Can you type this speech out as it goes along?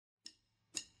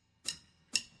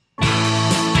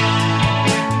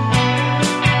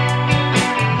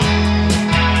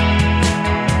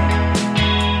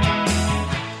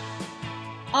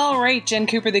Jen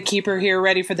Cooper, the Keeper here,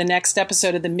 ready for the next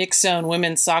episode of the Mix Zone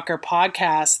Women's Soccer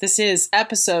Podcast. This is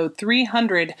episode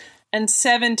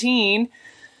 317.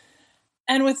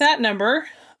 And with that number,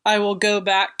 I will go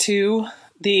back to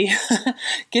the,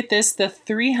 get this, the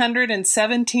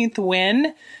 317th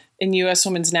win in U.S.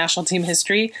 Women's National Team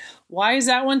history. Why is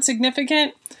that one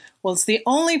significant? Well, it's the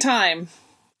only time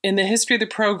in the history of the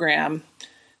program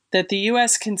that the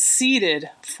U.S. conceded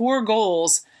 4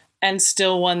 goals and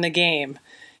still won the game.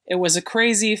 It was a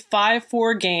crazy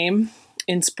 5-4 game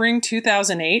in spring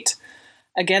 2008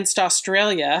 against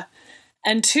Australia,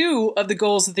 and 2 of the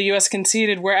goals that the U.S.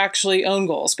 conceded were actually own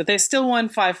goals, but they still won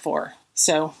 5-4.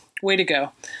 So, way to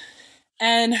go.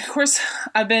 And, of course,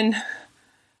 I've been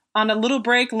on a little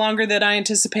break longer than I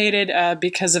anticipated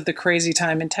because of the crazy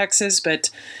time in Texas,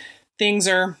 but things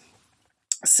are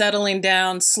settling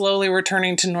down, slowly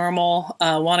returning to normal.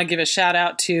 Want to give a shout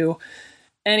out to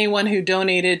anyone who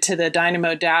donated to the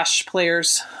Dynamo Dash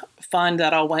Players Fund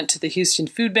that all went to the Houston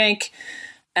Food Bank.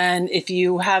 And if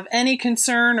you have any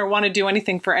concern or want to do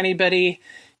anything for anybody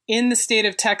in the state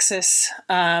of Texas,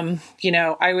 I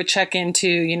would check into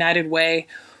United Way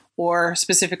or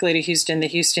specifically to Houston, the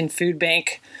Houston Food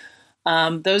Bank.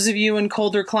 Those of you in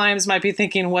colder climes might be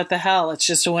thinking, what the hell? It's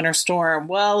just a winter storm.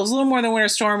 Well, it was a little more than a winter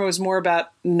storm. It was more about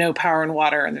no power and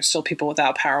water, and there's still people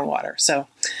without power and water. So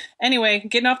anyway,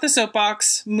 getting off the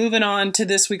soapbox, moving on to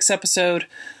this week's episode.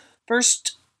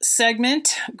 First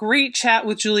segment, great chat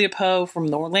with Julia Poe from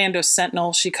the Orlando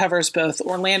Sentinel. She covers both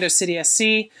Orlando City SC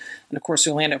and, of course,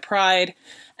 Orlando Pride.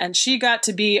 And she got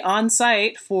to be on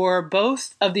site for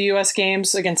both of the U.S.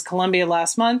 games against Colombia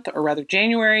last month, or rather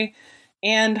January,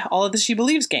 and all of the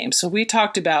SheBelieves games. So we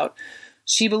talked about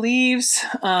SheBelieves,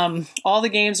 all the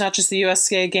games, not just the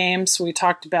USA games. We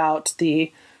talked about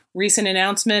the recent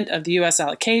announcement of the U.S.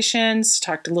 allocations,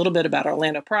 talked a little bit about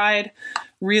Orlando Pride.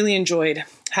 Really enjoyed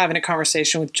having a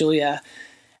conversation with Julia.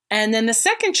 And then the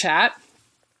second chat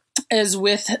is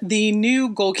with the new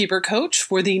goalkeeper coach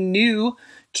for the new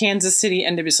Kansas City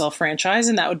NWSL franchise,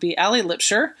 and that would be Allie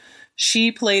Lipscher.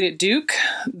 She played at Duke,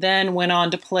 then went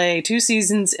on to play 2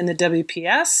 seasons in the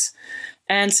WPS,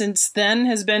 and since then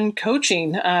has been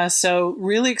coaching. So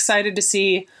really excited to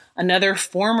see another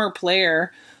former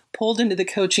player pulled into the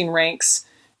coaching ranks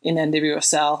in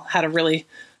NWSL. Had a really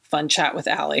fun chat with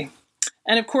Allie.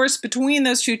 And of course, between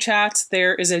those 2 chats,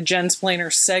 there is a Jen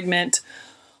Splainer segment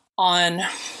on,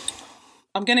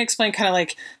 I'm going to explain kind of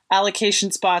like allocation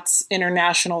spots,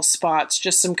 international spots,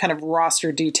 just some kind of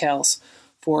roster details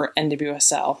for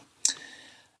NWSL.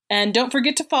 And don't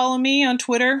forget to follow me on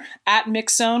Twitter at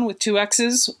MixZone with 2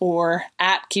 X's or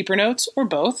at KeeperNotes or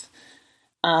both.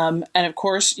 And of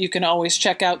course, you can always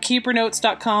check out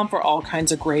KeeperNotes.com for all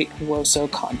kinds of great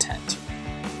WOSO content.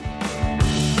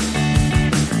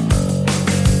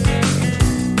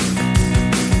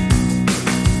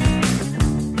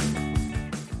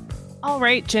 All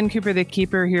right, Jen Cooper, the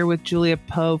Keeper, here with Julia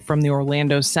Poe from the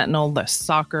Orlando Sentinel, the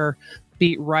soccer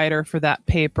beat writer for that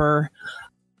paper.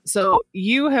 So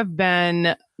you have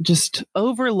been just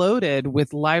overloaded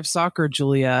with live soccer,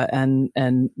 Julia,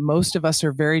 and most of us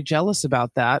are very jealous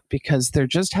about that because there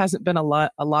just hasn't been a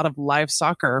lot of live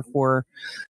soccer for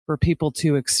people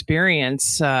to experience.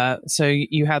 So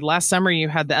you had last summer, you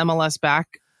had the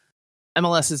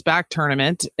MLS's back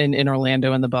tournament in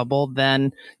Orlando in the bubble.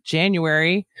 Then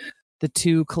January, the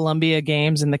 2 Colombia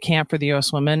games in the camp for the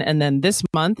U.S. women, and then this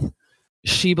month,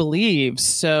 SheBelieves.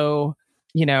 So,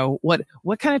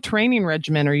 what kind of training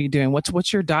regimen are you doing?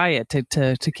 What's your diet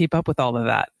to keep up with all of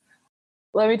that?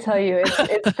 Let me tell you,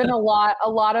 it's been a lot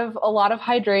of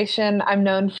hydration. I'm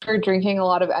known for drinking a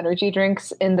lot of energy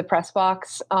drinks in the press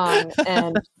box,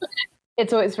 and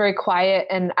it's always very quiet.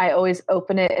 And I always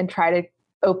open it and try to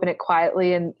open it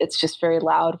quietly, and it's just very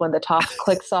loud when the top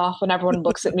clicks off and everyone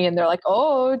looks at me and they're like,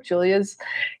 oh, Julia's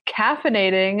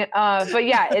caffeinating. But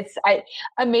yeah,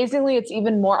 amazingly, it's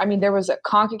even more. I mean, there was a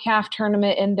CONCACAF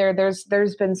tournament in there.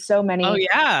 There's been so many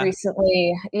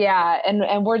recently. Yeah.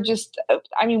 And we're just,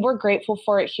 we're grateful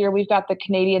for it here. We've got the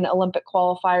Canadian Olympic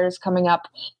qualifiers coming up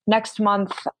next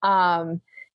month. And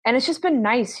it's just been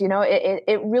nice.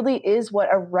 It really is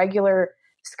what a regular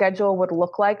schedule would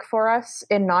look like for us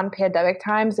in non-pandemic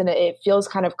times. And it feels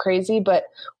kind of crazy, but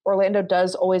Orlando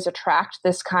does always attract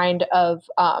this kind of,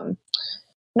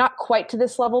 not quite to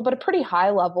this level, but a pretty high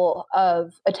level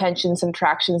of attentions and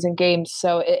attractions and games.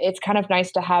 So it's kind of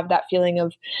nice to have that feeling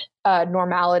of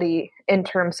normality in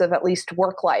terms of at least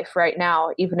work life right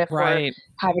now, even if we're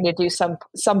having to do some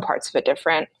parts of it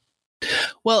different.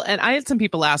 Well, and I had some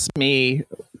people ask me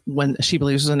when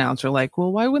SheBelieves was announced, like,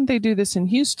 well, why wouldn't they do this in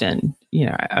Houston?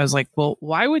 I was like, well,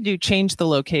 why would you change the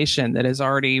location that is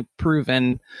already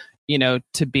proven,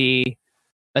 to be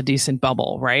a decent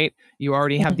bubble, right? You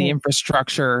already have the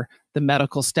infrastructure, the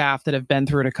medical staff that have been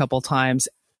through it a couple times.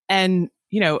 And,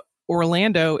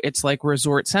 Orlando, it's like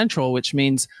Resort Central, which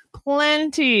means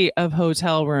plenty of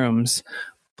hotel rooms,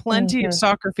 plenty of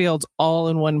soccer fields all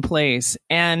in one place.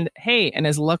 And hey, and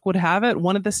as luck would have it,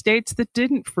 one of the states that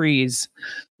didn't freeze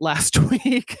last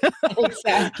week.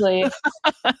 Exactly.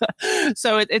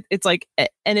 So it's like,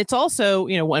 and it's also,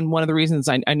 one of the reasons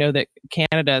I know that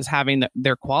Canada is having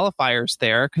their qualifiers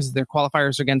there, because their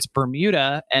qualifiers are against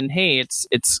Bermuda. And hey,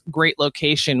 it's great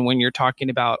location when you're talking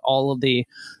about all of the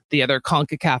other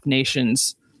CONCACAF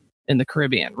nations in the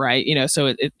Caribbean, right?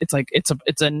 So it's like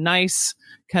it's a nice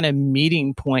kind of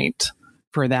meeting point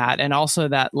for that, and also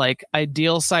that like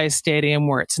ideal size stadium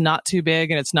where it's not too big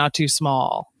and it's not too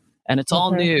small, and it's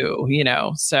all new,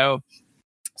 So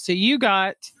you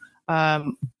got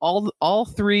all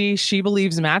three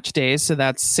SheBelieves match days, so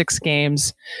that's 6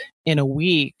 games in a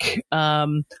week. I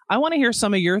want to hear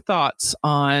some of your thoughts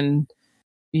on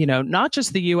not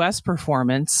just the U.S.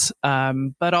 performance,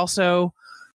 but also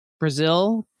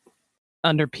Brazil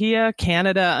under Pia,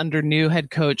 Canada under new head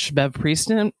coach Bev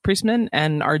Priestman,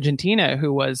 and Argentina,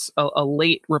 who was a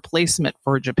late replacement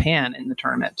for Japan in the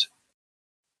tournament.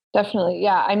 Definitely.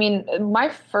 Yeah. I mean, my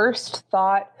first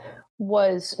thought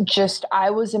was just, I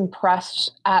was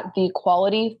impressed at the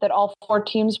quality that all 4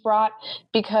 teams brought,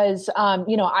 because,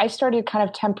 I started kind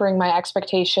of tempering my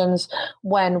expectations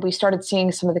when we started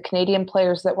seeing some of the Canadian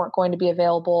players that weren't going to be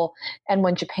available. And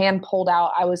when Japan pulled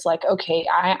out, I was like, okay,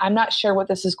 I'm not sure what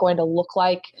this is going to look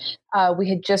like. We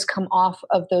had just come off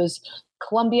of those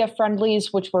Colombia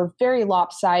friendlies, which were very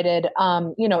lopsided.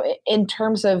 In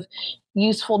terms of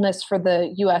usefulness for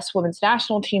the U.S. women's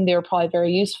national team, they were probably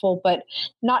very useful, but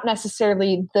not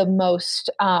necessarily the most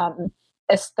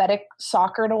aesthetic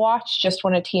soccer to watch, just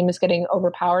when a team is getting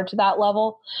overpowered to that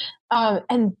level.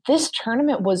 And this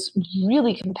tournament was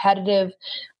really competitive.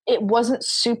 It wasn't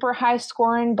super high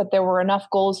scoring, but there were enough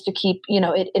goals to keep,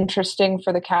 it interesting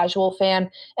for the casual fan.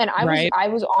 And I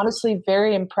was honestly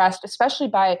very impressed, especially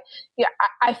by,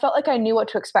 I felt like I knew what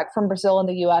to expect from Brazil and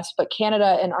the US, but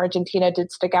Canada and Argentina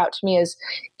did stick out to me as,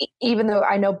 even though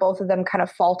I know both of them kind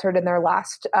of faltered in their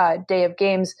last day of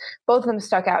games, both of them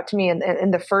stuck out to me in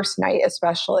the first night,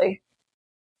 especially.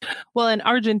 Well, in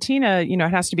Argentina, it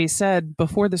has to be said,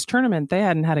 before this tournament, they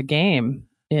hadn't had a game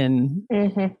in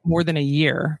more than a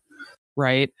year,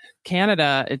 right?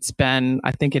 Canada,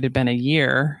 I think it had been a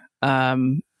year.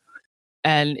 And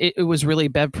it was really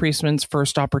Bev Priestman's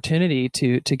first opportunity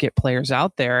to get players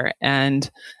out there.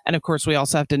 And of course, we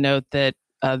also have to note that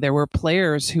there were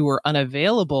players who were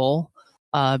unavailable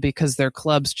because their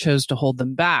clubs chose to hold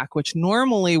them back, which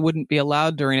normally wouldn't be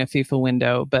allowed during a FIFA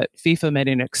window, but FIFA made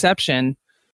an exception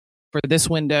for this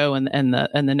window and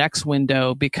the next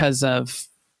window because of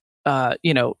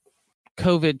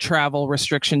COVID travel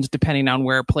restrictions, depending on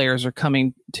where players are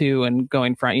coming to and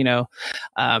going from,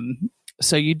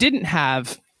 so you didn't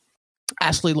have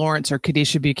Ashley Lawrence or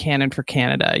Kadisha Buchanan for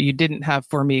Canada. You didn't have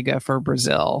Formiga for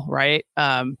Brazil, right?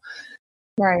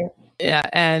 Right. Yeah.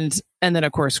 And then,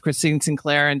 of course, Christine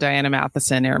Sinclair and Diana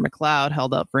Matheson, Erin McLeod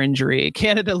held up for injury.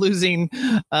 Canada losing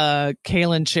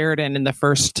Kaylin Sheridan in the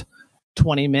first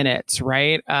 20 minutes,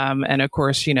 right? And of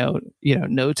course,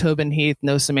 no Tobin Heath,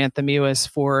 no Samantha Mewis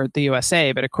for the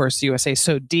USA, but of course, the USA is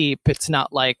so deep, it's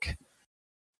not like,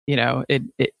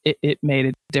 it made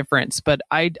a difference. But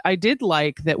I did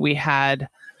like that we had,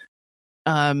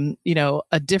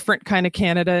 a different kind of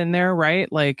Canada in there, right?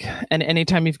 Like, and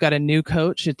anytime you've got a new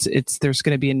coach, there's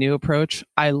going to be a new approach.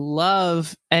 I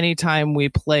love anytime we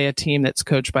play a team that's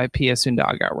coached by Pia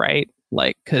Sundhage, right?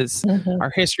 Like, because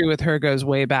our history with her goes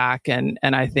way back, and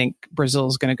I think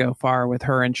Brazil's going to go far with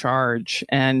her in charge.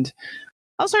 And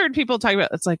I also heard people talk about,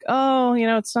 it's like, oh,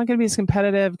 it's not going to be as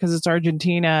competitive because it's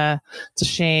Argentina. It's a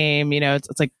shame.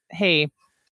 It's like, hey,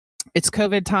 it's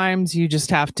COVID times. You just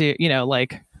have to,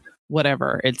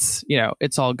 whatever. It's,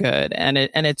 it's all good. And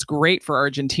it's great for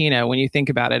Argentina when you think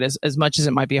about it, as much as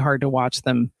it might be hard to watch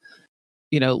them,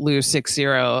 lose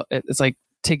 6-0. It's like,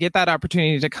 to get that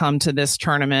opportunity to come to this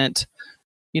tournament,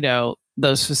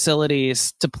 those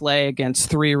facilities to play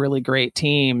against 3 really great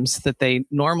teams that they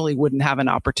normally wouldn't have an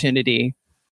opportunity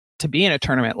to be in a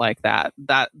tournament like that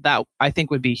I think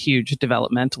would be huge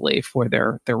developmentally for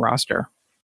their roster.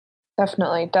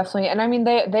 Definitely. And I mean,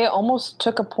 they almost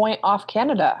took a point off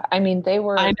Canada. I mean, they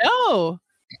were, I know,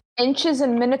 inches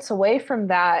and minutes away from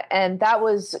that. And that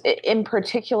was, in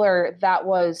particular,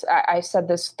 I said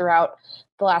this throughout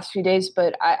the last few days,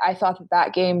 but I thought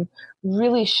that game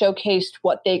really showcased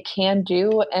what they can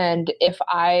do. And if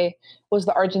I was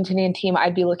the Argentinian team,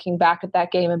 I'd be looking back at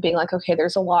that game and being like, okay,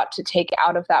 there's a lot to take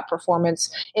out of that performance.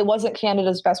 It wasn't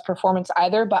Canada's best performance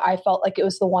either, but I felt like it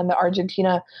was the one that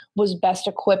Argentina was best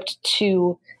equipped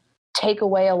to take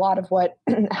away a lot of what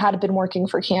had been working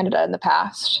for Canada in the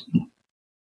past.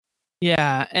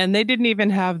 Yeah, and they didn't even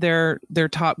have their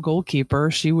top goalkeeper.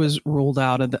 She was ruled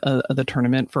out of the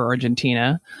tournament for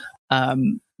Argentina.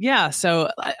 Yeah, so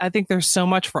I think there's so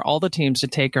much for all the teams to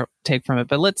take from it.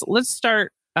 But let's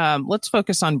start. Let's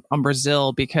focus on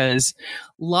Brazil, because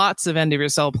lots of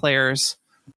NWSL players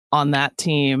on that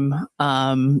team.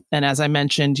 And as I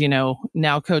mentioned,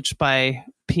 now coached by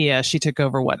Pia, she took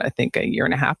over I think a year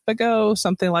and a half ago,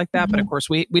 something like that. Mm-hmm. But of course,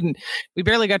 we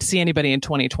barely got to see anybody in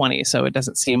 2020, so it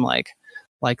doesn't seem like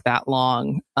that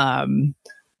long.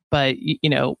 But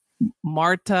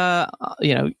Marta,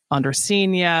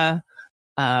 Andressinha,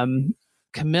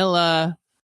 Camilla.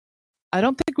 I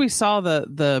don't think we saw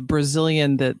the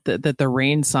Brazilian that the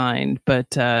Reign signed, but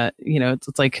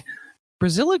it's like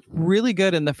Brazil looked really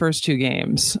good in the first two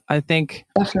games. I think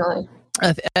definitely.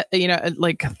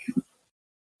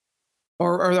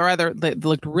 Or rather, they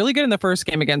looked really good in the first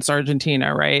game against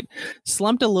Argentina, right?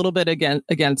 Slumped a little bit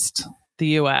against the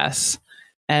U.S.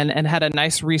 and had a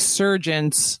nice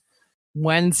resurgence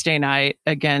Wednesday night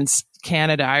against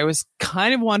Canada. I was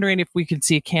kind of wondering if we could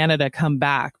see Canada come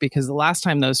back, because the last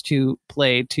time those two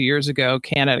played 2 years ago,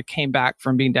 Canada came back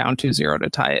from being down 2-0 to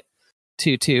tie it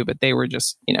 2-2, but they were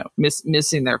just,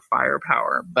 missing their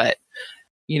firepower. But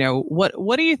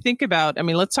what do you think about? I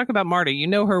mean, let's talk about Marta. You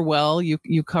know her well.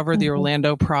 You cover the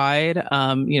Orlando Pride.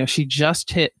 She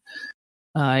just hit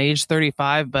age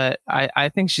 35, but I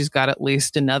think she's got at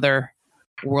least another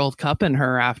World Cup in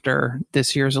her after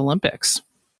this year's Olympics.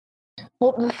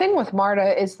 Well, the thing with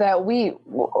Marta is that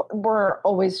we're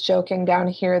always joking down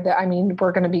here that,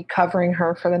 we're going to be covering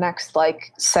her for the next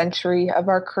century of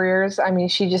our careers.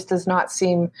 She just does not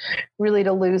seem really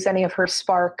to lose any of her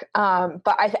spark.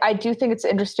 But I do think it's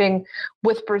interesting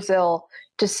with Brazil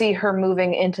to see her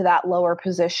moving into that lower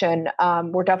position.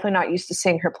 We're definitely not used to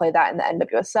seeing her play that in the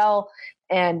NWSL,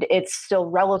 and it's still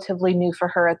relatively new for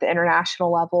her at the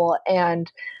international level.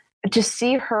 And to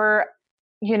see her,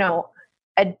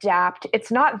 adapt, it's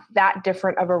not that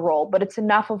different of a role, but it's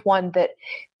enough of one that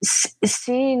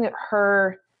seeing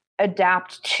her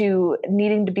adapt to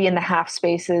needing to be in the half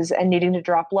spaces and needing to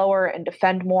drop lower and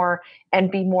defend more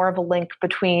and be more of a link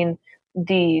between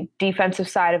the defensive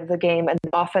side of the game and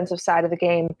the offensive side of the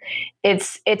game.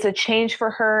 It's a change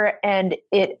for her, and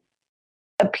it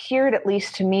appeared, at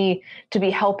least to me, to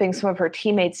be helping some of her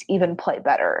teammates even play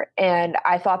better. And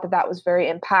I thought that was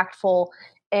very impactful.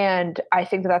 And I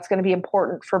think that's going to be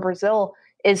important for Brazil,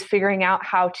 is figuring out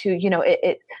how to,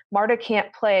 Marta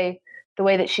can't play the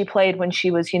way that she played when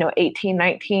she was, 18,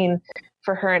 19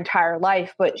 for her entire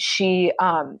life, but she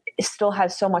still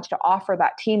has so much to offer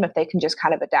that team if they can just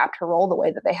kind of adapt her role the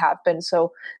way that they have been.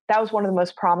 So that was one of the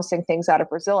most promising things out of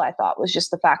Brazil, I thought, was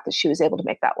just the fact that she was able to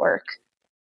make that work.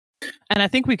 And I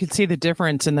think we could see the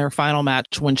difference in their final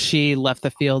match when she left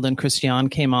the field and Christiane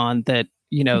came on, that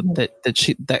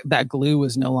that glue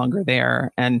was no longer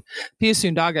there. And Pia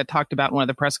Sundhage talked about in one of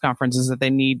the press conferences that they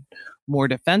need more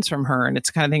defense from her. And it's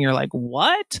the kind of thing you're like,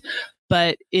 what?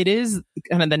 But it is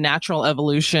kind of the natural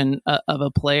evolution of a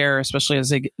player, especially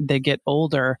as they get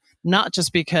older, not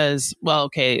just because,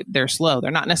 they're slow.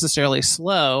 They're not necessarily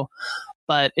slow,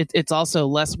 but it's also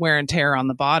less wear and tear on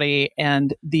the body,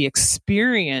 and the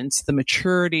experience, the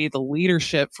maturity, the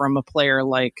leadership from a player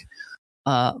like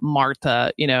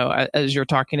Marta, as you're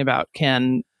talking about,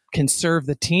 can serve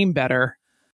the team better,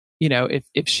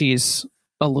 if she's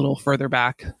a little further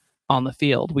back on the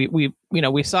field.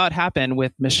 We saw it happen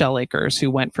with Michelle Akers,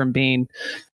 who went from being,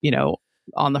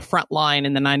 on the front line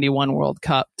in the 91 World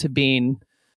Cup to being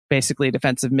basically a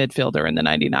defensive midfielder in the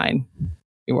 99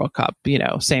 World Cup.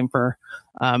 Same for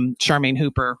Charmaine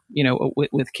Hooper,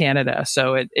 with Canada.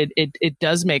 So it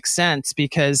does make sense,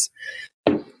 because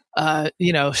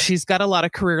she's got a lot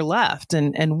of career left.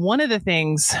 And one of the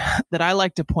things that I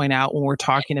like to point out when we're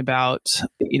talking about,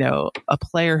 a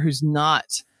player who's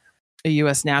not a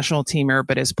U.S. national teamer,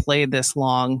 but has played this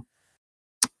long,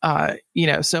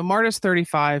 so Marta's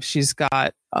 35. She's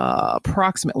got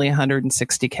approximately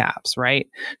 160 caps, right?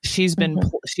 She's been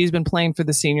playing for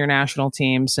the senior national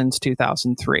team since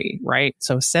 2003, right?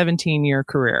 So 17-year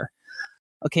career.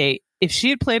 Okay, if she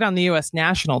had played on the U.S.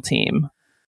 national team,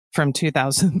 from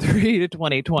 2003 to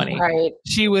 2020, right.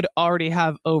 she would already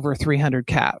have over 300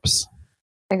 caps.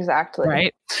 Exactly.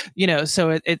 Right.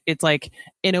 So it's like,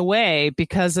 in a way,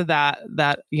 because of that,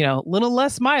 little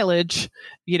less mileage,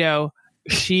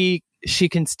 she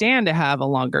can stand to have a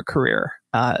longer career.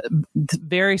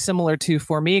 Very similar to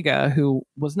Formiga, who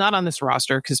was not on this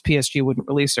roster because PSG wouldn't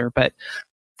release her, but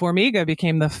Formiga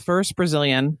became the first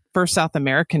South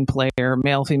American player,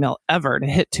 male, female, ever to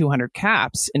hit 200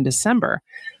 caps in December.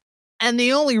 And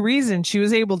the only reason she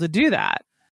was able to do that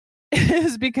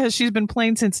is because she's been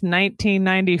playing since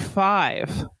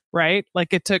 1995, right?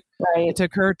 Like it took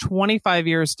her 25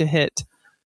 years to hit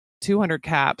 200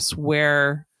 caps,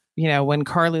 where, when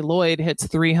Carly Lloyd hits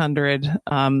 300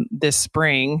 this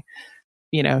spring,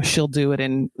 she'll do it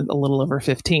in a little over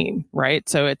 15, right?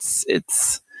 So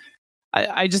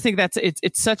I just think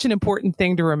it's such an important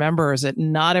thing to remember, is that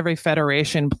not every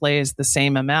federation plays the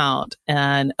same amount,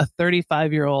 and a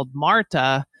 35-year-old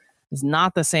Marta is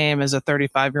not the same as a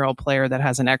 35-year-old player that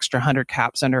has an extra 100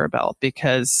 caps under her belt,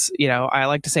 because, I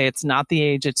like to say it's not the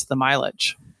age, it's the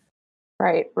mileage.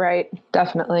 Right.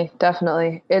 Definitely.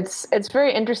 It's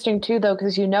very interesting too, though,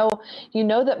 because you know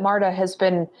that Marta has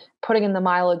been putting in the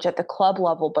mileage at the club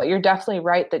level, but you're definitely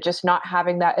right that just not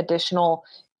having that additional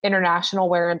international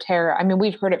wear and tear. I mean,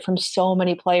 we've heard it from so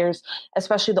many players,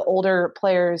 especially the older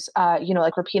players,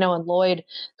 like Rapinoe and Lloyd,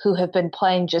 who have been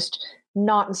playing just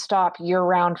nonstop year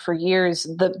round for years.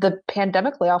 The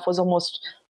pandemic layoff was almost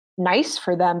nice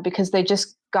for them because they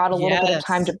just got a little bit of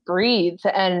time to breathe,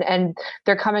 and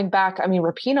they're coming back. I mean,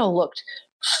 Rapinoe looked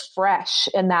fresh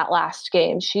in that last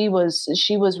game. She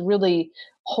was really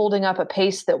holding up a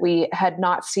pace that we had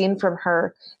not seen from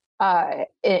her in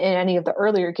any of the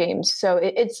earlier games. So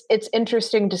it's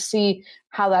interesting to see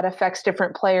how that affects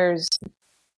different players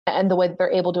and the way that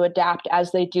they're able to adapt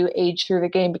as they do age through the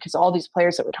game, because all these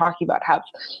players that we're talking about have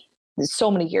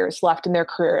so many years left in their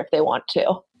career if they want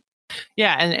to.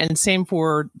 Yeah, and same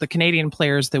for the Canadian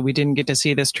players that we didn't get to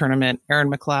see this tournament: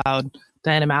 Erin McLeod,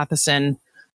 Diana Matheson,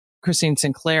 Christine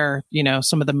Sinclair,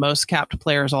 some of the most capped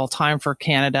players all time for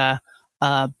Canada.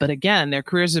 But again, their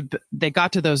careers they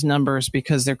got to those numbers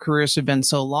because their careers have been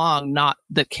so long, not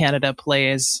that Canada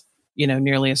plays,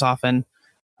 nearly as often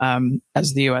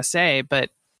as the USA.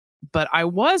 But I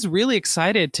was really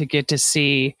excited to get to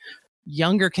see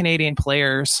younger Canadian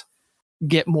players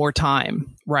get more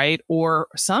time, right? Or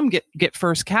some get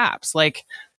first caps. Like,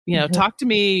 talk to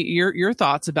me your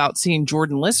thoughts about seeing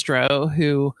Jordan Listro,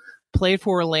 who played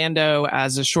for Orlando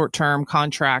as a short-term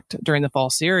contract during the fall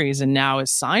series and now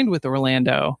is signed with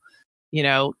Orlando.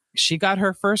 She got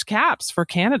her first caps for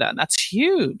Canada, and that's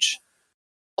huge.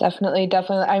 Definitely.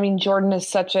 I mean, Jordan is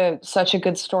such a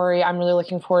good story. I'm really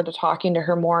looking forward to talking to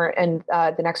her more in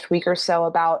the next week or so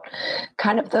about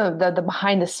kind of the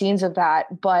behind the scenes of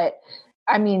that. But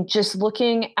I mean, just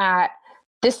looking at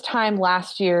this time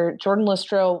last year, Jordan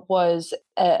Listro was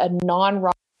a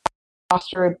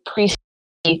non-rostered pre.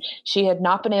 She had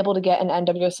not been able to get an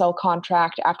NWSL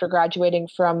contract after graduating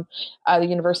from the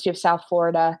University of South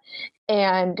Florida.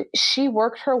 And she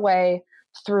worked her way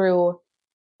through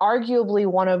arguably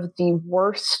one of the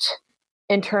worst,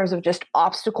 in terms of just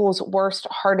obstacles,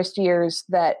 hardest years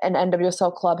that an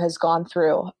NWSL club has gone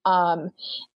through,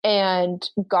 and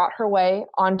got her way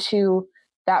onto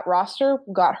that roster,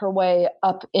 got her way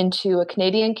up into a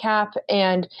Canadian cap,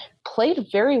 and played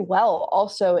very well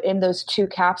also in those 2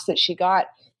 caps that she got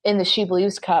in the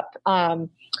SheBelieves Cup. And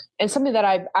something that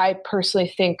I personally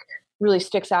think really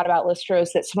sticks out about Listro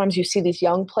is that sometimes you see these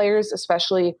young players,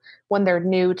 especially when they're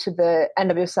new to the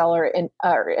NWSL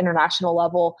or international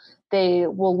level, they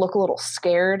will look a little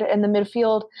scared in the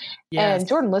midfield. Yes. And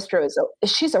Jordan Listro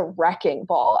she's a wrecking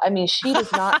ball. I mean, she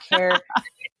does not care.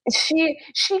 She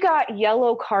got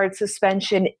yellow card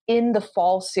suspension in the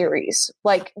fall series,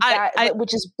 like that,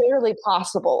 which is barely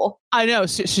possible. I know.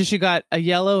 She got a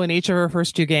yellow in each of her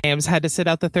first 2 games, had to sit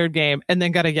out the 3rd game, and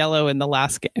then got a yellow in the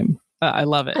last game. I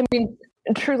love it. I mean,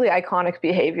 truly iconic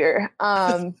behavior.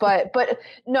 But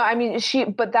no, I mean,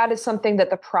 but that is something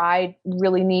that the Pride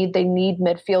really need. They need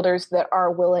midfielders that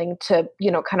are willing to,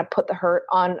 kind of put the hurt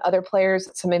on other players.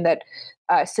 It's something that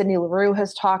Sydney Leroux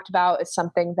has talked about. It's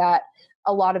something that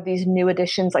a lot of these new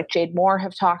additions like Jade Moore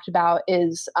have talked about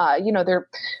is, they're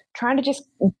trying to just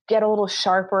get a little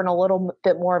sharper and a little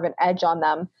bit more of an edge on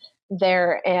them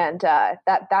there. And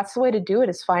that's the way to do it,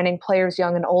 is finding players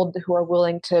young and old who are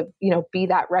willing to, be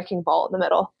that wrecking ball in the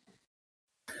middle.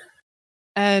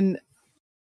 And,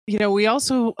 we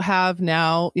also have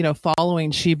now,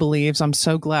 following SheBelieves, I'm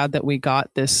so glad that we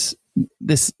got this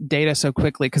data so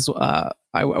quickly, because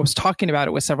I was talking about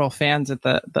it with several fans at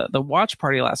the watch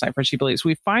party last night for SheBelieves.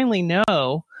 We finally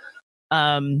know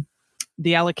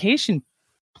the allocation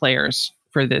players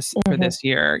for this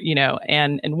year,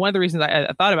 and one of the reasons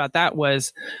I thought about that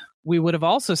was we would have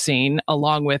also seen,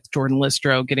 along with Jordan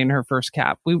Listro getting her first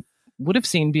cap, we would have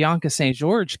seen Bianca St.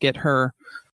 George get her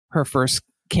first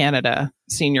Canada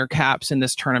senior caps in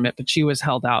this tournament, but she was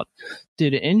held out due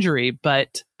to injury.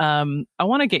 But I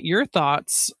want to get your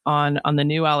thoughts on the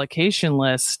new allocation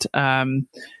list.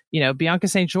 Bianca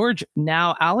St. George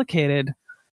now allocated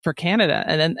for Canada,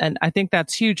 and I think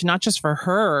that's huge, not just for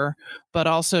her, but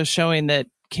also showing that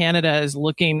Canada is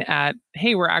looking at,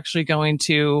 hey, we're actually going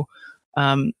to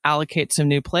allocate some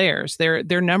new players.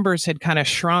 Their numbers had kind of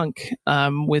shrunk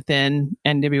within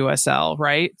NWSL,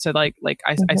 right? So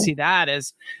I see that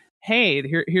as, hey,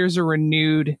 here's a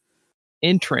renewed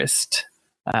interest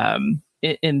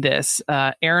in this.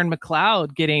 Erin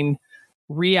McLeod getting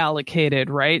reallocated,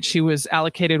 right? She was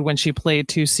allocated when she played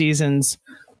 2 seasons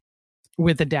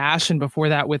with the Dash and before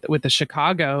that with the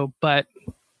Chicago, but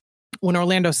when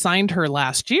Orlando signed her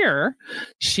last year,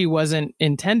 she wasn't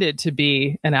intended to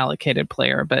be an allocated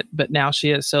player, but now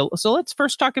she is. So let's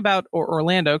first talk about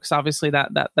Orlando, because obviously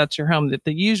that's your home.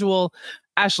 The usual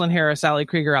Ashlyn Harris, Ali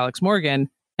Krieger, Alex Morgan,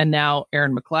 and now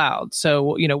Erin McLeod.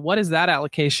 So what does that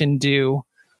allocation do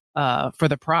for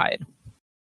the Pride?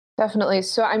 Definitely.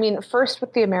 So, I mean, first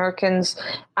with the Americans,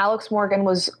 Alex Morgan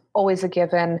was always a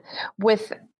given.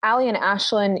 With Ali and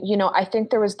Ashlyn, I think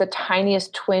there was the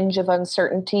tiniest twinge of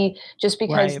uncertainty just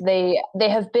because they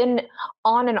have been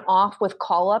on and off with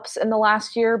call-ups in the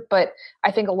last year. But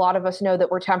I think a lot of us know that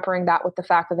we're tempering that with the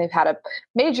fact that they've had a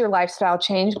major lifestyle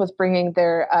change with bringing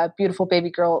their beautiful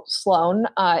baby girl, Sloan,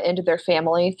 into their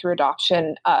family through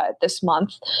adoption this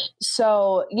month.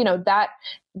 So,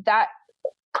 that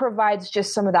provides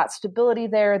just some of that stability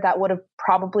there. That would have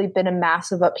probably been a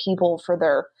massive upheaval for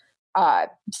their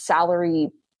salary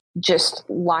just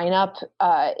lineup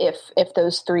if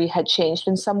those 3 had changed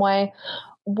in some way.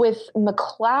 With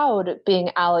McLeod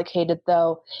being allocated,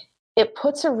 though, it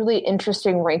puts a really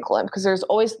interesting wrinkle in, because there's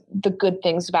always the good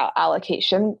things about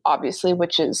allocation, obviously,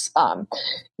 which is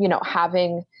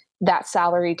having that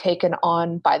salary taken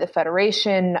on by the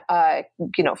federation,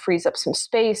 frees up some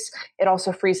space. It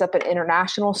also frees up an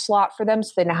international slot for them.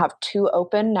 So they now have 2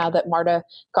 open now that Marta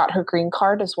got her green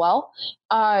card as well.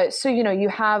 So, you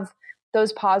have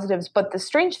those positives. But the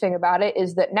strange thing about it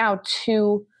is that now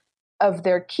 2 of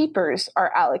their keepers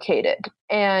are allocated.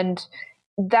 And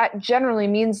that generally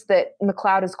means that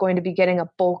McLeod is going to be getting a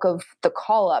bulk of the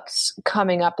call-ups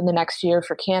coming up in the next year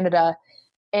for Canada.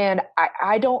 And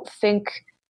I don't think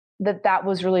that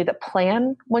was really the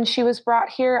plan when she was brought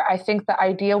here. I think the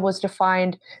idea was to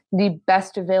find the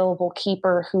best available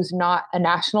keeper who's not a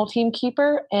national team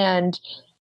keeper. And,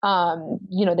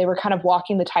 they were kind of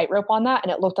walking the tightrope on that,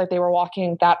 and it looked like they were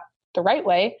walking that the right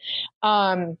way.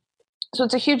 So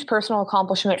it's a huge personal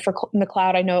accomplishment for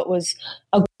McLeod. I know it was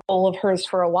a goal of hers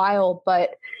for a while,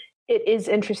 but it is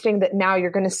interesting that now you're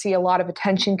going to see a lot of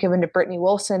attention given to Brittany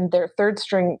Wilson, their 3rd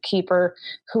string keeper,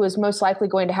 who is most likely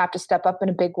going to have to step up in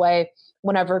a big way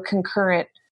whenever concurrent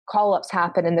call-ups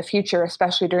happen in the future,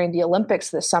 especially during the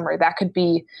Olympics this summer. That could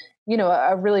be,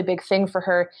 a really big thing for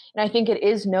her. And I think it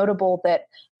is notable that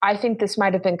I think this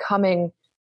might have been coming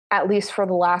at least for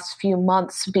the last few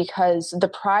months, because the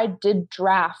Pride did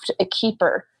draft a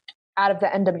keeper out of the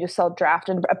NWSL draft,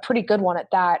 and a pretty good one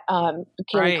at that,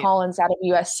 Kaylee Collins out of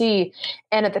USC.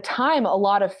 And at the time, a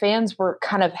lot of fans were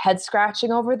kind of head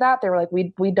scratching over that. They were like,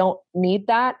 we don't need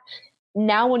that.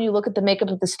 Now, when you look at the makeup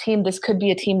of this team, this could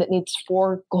be a team that needs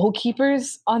 4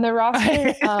 goalkeepers on their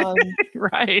roster,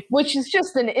 right? Which is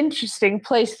just an interesting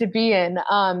place to be in.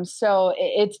 So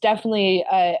it's definitely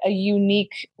a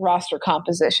unique roster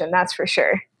composition, that's for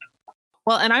sure.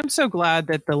 Well, and I'm so glad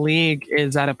that the league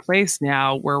is at a place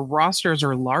now where rosters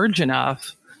are large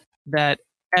enough that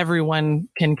everyone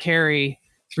can carry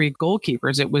 3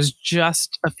 goalkeepers. It was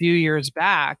just a few years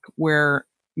back where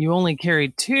you only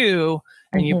carried 2,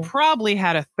 and you probably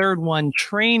had a 3rd one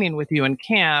training with you in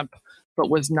camp, but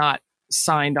was not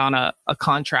signed on a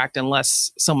contract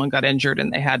unless someone got injured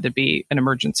and they had to be an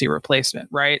emergency replacement,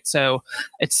 right? So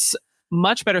it's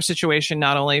much better situation,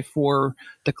 not only for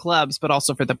the clubs, but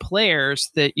also for the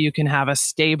players, that you can have a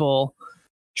stable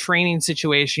training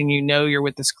situation. You're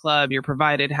with this club, you're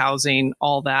provided housing,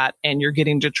 all that, and you're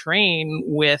getting to train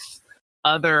with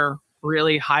other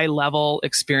really high level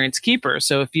experienced keepers.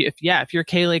 So if you're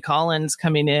Kaylee Collins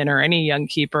coming in, or any young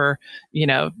keeper,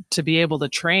 to be able to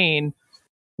train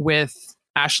with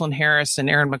Ashlyn Harris and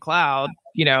Erin McLeod,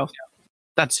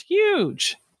 that's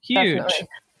huge. Definitely.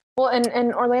 Well,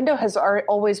 and Orlando has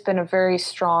always been a very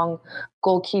strong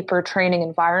goalkeeper training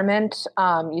environment.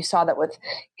 You saw that with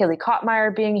Haley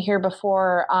Kottmeyer being here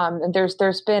before. And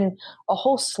there's been a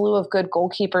whole slew of good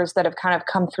goalkeepers that have kind of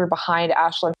come through behind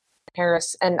Ashlyn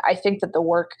Harris. And I think that the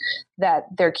work that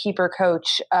their keeper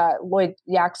coach, Lloyd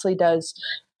Yaxley, does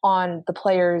on the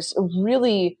players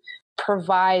really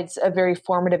provides a very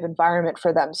formative environment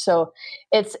for them. So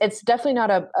it's definitely not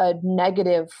a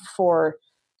negative for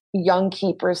young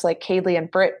keepers like Kaylee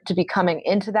and Britt to be coming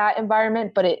into that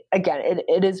environment. But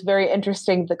it is very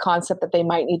interesting, the concept that they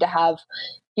might need to have,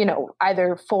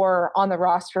 either 4 on the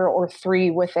roster or 3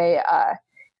 with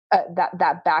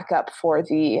that backup for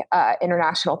the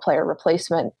international player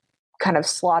replacement kind of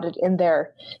slotted in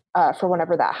there for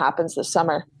whenever that happens this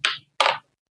summer.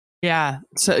 Yeah.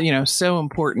 So, so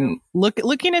important.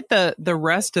 Looking at the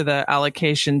rest of the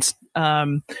allocations,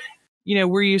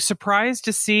 were you surprised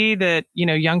to see that,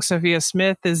 young Sophia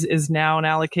Smith is now an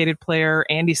allocated player?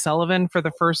 Andy Sullivan for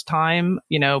the first time,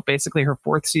 basically her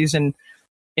 4th season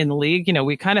in the league.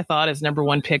 We kind of thought as number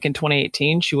 1 pick in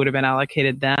 2018, she would have been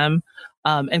allocated them.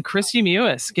 And Christy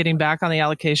Mewis getting back on the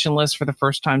allocation list for the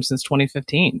first time since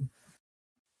 2015.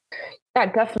 Yeah,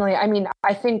 definitely. I mean,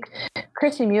 I think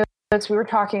Christy Mewis, we were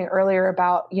talking earlier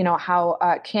about, how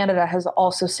Canada has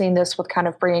also seen this with kind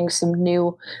of bringing some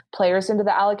new players into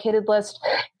the allocated list.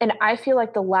 And I feel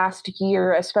like the last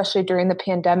year, especially during the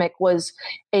pandemic, was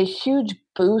a huge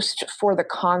boost for the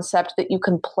concept that you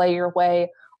can play your way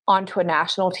onto a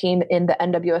national team in the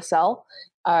NWSL,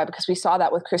 because we saw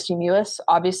that with Christy Mewis.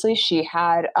 Obviously, she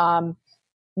had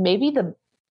maybe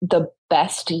the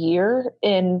best year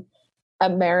in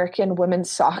American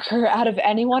women's soccer out of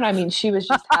anyone. I mean, she was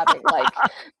just having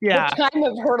the time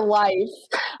of her life.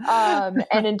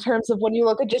 And in terms of when you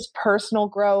look at just personal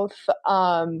growth,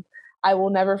 I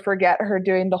will never forget her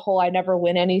doing the whole "I never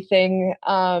win anything"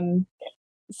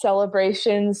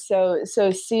 celebration. So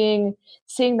seeing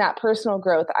that personal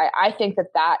growth, I think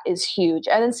that is huge.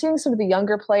 And then seeing some of the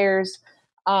younger players,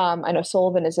 I know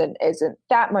Sullivan isn't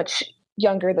that much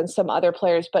younger than some other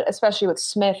players, but especially with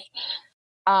Smith,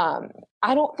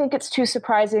 I don't think it's too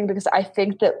surprising, because I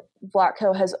think that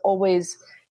Vlatko has always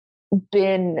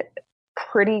been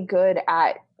pretty good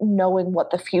at knowing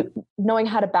knowing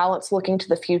how to balance looking to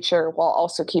the future while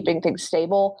also keeping things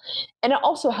stable. And it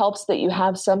also helps that you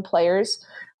have some players,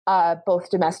 both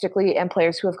domestically and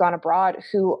players who have gone abroad,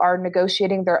 who are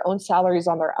negotiating their own salaries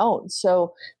on their own.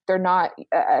 So they're not,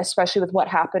 especially with what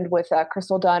happened with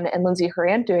Crystal Dunn and Lindsay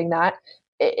Horan doing that,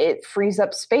 it frees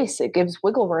up space. It gives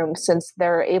wiggle room, since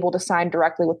they're able to sign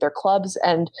directly with their clubs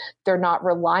and they're not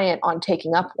reliant on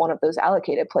taking up one of those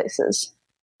allocated places.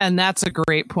 And that's a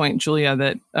great point, Julia,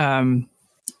 that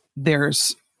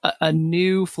there's a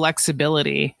new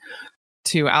flexibility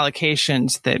to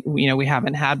allocations that, we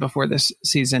haven't had before this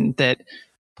season, that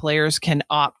players can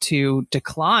opt to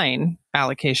decline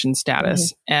allocation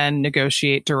status and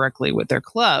negotiate directly with their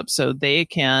club, so they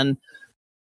can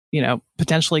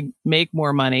potentially make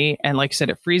more money. And like I said,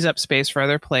 it frees up space for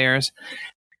other players.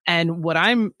 And what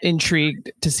I'm intrigued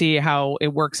to see how it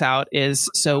works out is,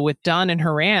 so with Dunn and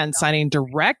Horan signing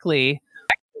directly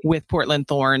with Portland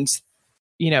Thorns,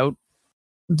 does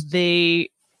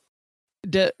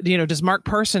Mark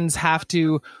Parsons have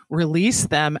to release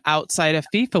them outside of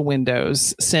FIFA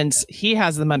windows, since he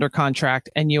has them under contract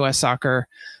and U.S. Soccer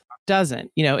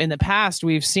doesn't? In the past,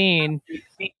 we've seen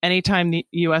anytime the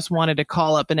U.S. wanted to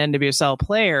call up an NWSL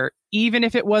player, even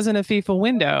if it wasn't a FIFA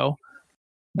window,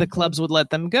 the clubs would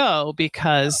let them go,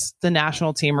 because the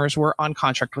national teamers were on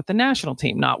contract with the national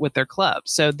team, not with their club.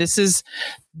 So this is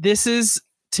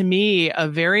to me a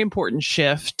very important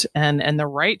shift, and the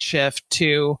right shift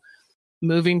to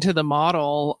moving to the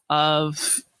model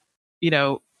of,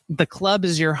 the club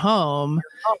is your home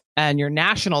and your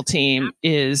national team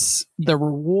is the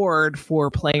reward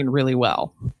for playing really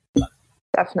well.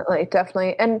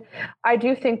 Definitely. And I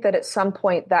do think that at some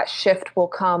point that shift will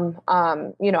come.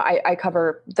 I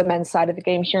cover the men's side of the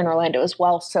game here in Orlando as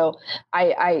well. So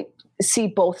I see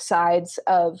both sides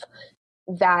of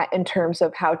that in terms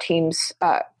of how teams,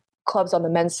 clubs on the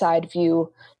men's side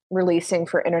view releasing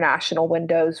for international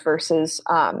windows versus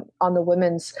on the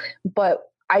women's. But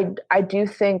I do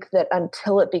think that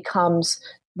until it becomes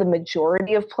the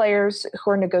majority of players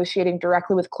who are negotiating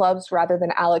directly with clubs rather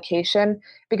than allocation,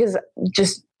 because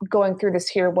just going through this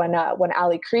here, when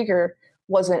Ali Krieger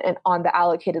wasn't on the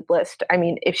allocated list, I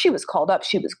mean, if she was called up,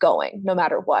 she was going no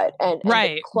matter what. And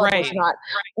the club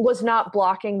was not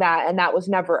blocking that. And that was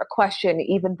never a question,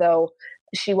 even though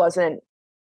she wasn't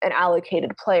an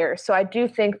allocated player. So I do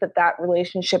think that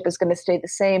relationship is going to stay the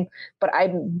same, but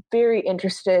I'm very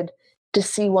interested to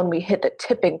see when we hit the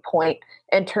tipping point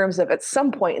in terms of at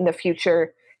some point in the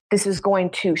future, this is going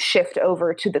to shift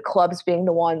over to the clubs being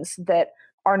the ones that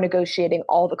are negotiating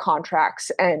all the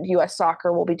contracts, and U.S.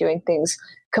 Soccer will be doing things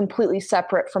completely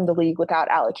separate from the league without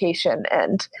allocation.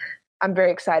 And I'm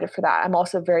very excited for that. I'm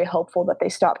also very hopeful that they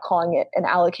stop calling it an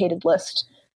allocated list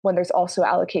when there's also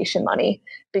allocation money,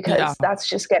 because that's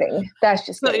just getting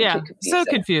too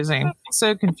confusing.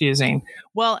 So confusing.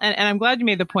 Well, and I'm glad you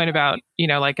made the point about,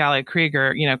 like Allie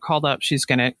Krieger, called up, she's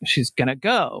gonna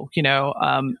go,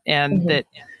 and that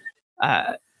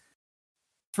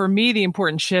for me, the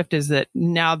important shift is that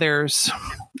now there's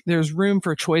room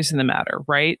for choice in the matter,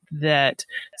 right? That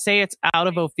say it's out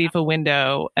of a FIFA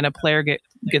window and a player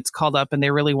gets called up and they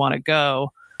really want to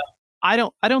go. I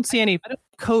don't see any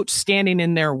coach standing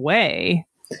in their way,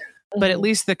 but at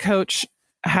least the coach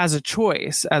has a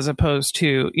choice, as opposed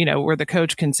to, where the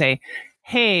coach can say,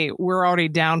 hey, we're already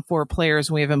down 4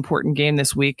 players. We have an important game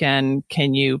this weekend.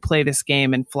 Can you play this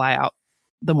game and fly out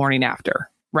the morning after?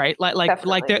 Right.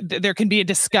 Like there can be a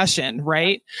discussion,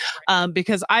 right?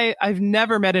 Because I've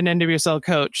never met an NWSL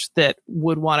coach that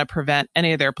would want to prevent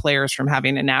any of their players from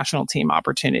having a national team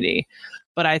opportunity.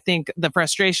 But I think the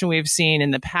frustration we've seen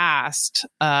in the past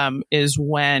is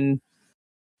when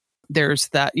there's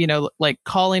that, like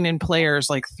calling in players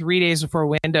like 3 days before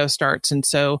window starts. And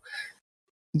so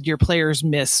your players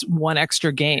miss one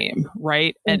extra game,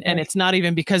 right? Mm-hmm. And it's not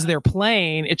even because they're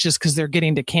playing, it's just because they're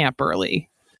getting to camp early.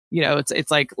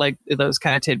 It's like those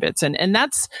kind of tidbits. And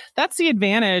that's the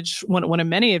advantage, one of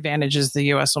many advantages the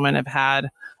US women have had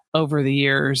over the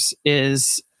years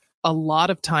is a lot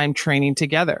of time training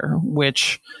together,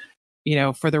 which,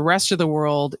 for the rest of the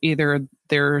world, either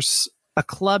there's a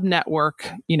club network,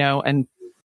 and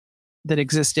that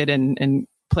existed and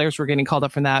players were getting called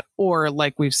up from that, or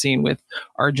like we've seen with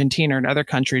Argentina and other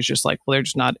countries, just like, well, they're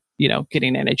just not,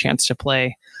 getting any chance to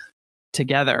play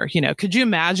together. Could you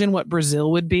imagine what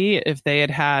Brazil would be if they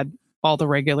had all the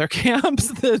regular camps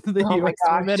that the US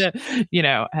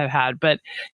women have had? But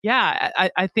yeah,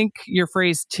 I think your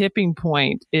phrase tipping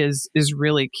point is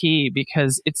really key,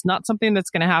 because it's not something that's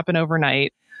going to happen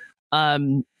overnight.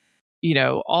 All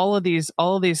of these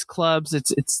clubs,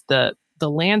 it's the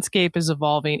landscape is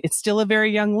evolving. It's still a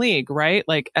very young league, right?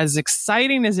 Like, as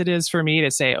exciting as it is for me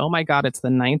to say, oh my God, it's the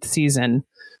 9th season,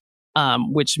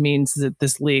 which means that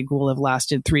this league will have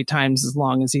lasted 3 times as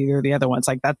long as either of the other ones.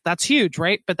 Like that's huge,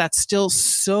 right? But that's still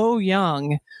so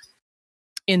young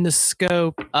in the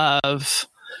scope of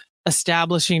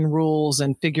establishing rules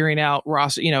and figuring out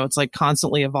roster. It's like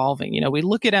constantly evolving. We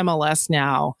look at MLS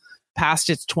now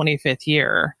past its 25th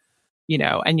year,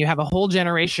 and you have a whole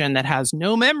generation that has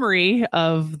no memory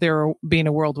of there being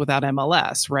a world without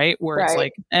MLS, right? Where it's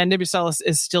like, NWSL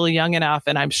is still young enough,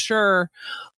 and I'm sure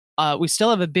we still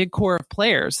have a big core of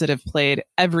players that have played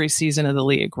every season of the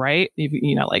league, right?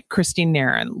 Like Christine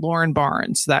Nairn, Lauren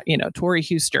Barnes, Tori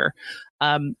Huster,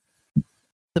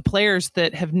 the players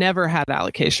that have never had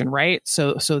allocation, right?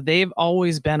 So they've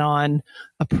always been on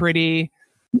a pretty,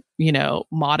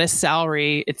 modest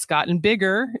salary. It's gotten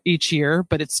bigger each year,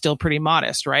 but it's still pretty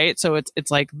modest, right? So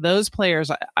it's like those players,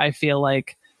 I feel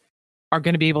like, are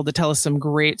going to be able to tell us some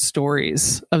great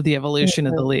stories of the evolution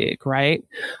of the league, right?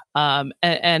 And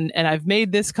I've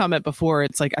made this comment before.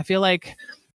 It's like, I feel like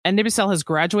NWSL has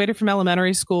graduated from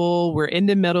elementary school. We're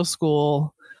into middle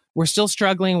school. We're still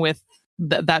struggling with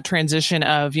that transition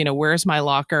of, where's my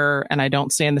locker? And I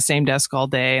don't stay in the same desk all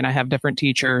day, and I have different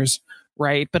teachers,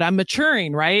 right? But I'm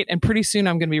maturing, right? And pretty soon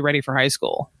I'm going to be ready for high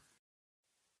school.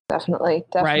 Definitely.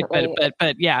 Right.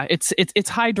 But yeah, it's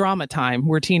high drama time.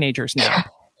 We're teenagers now.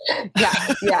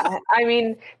 Yeah. I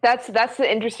mean, that's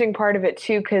the interesting part of it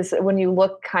too, because when you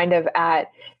look kind of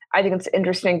at, I think it's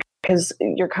interesting because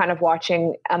you're kind of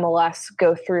watching MLS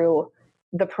go through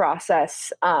the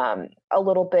process a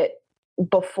little bit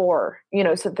before,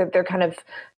 so that they're kind of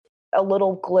a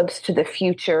little glimpse to the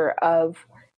future of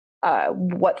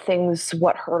what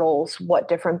hurdles, what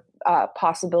different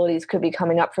possibilities could be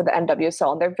coming up for the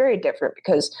NWSL. And they're very different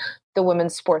because the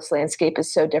women's sports landscape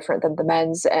is so different than the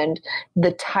men's, and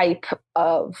the type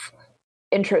of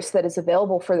interest that is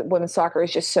available for women's soccer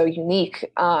is just so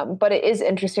unique. But it is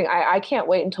interesting. I can't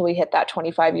wait until we hit that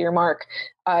 25-year mark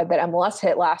that MLS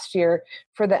hit last year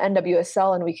for the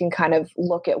NWSL, and we can kind of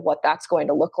look at what that's going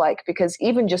to look like, because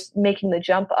even just making the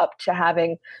jump up to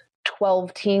having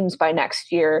 12 teams by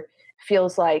next year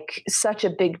feels like such a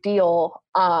big deal.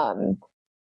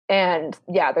 And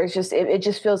yeah, there's just, it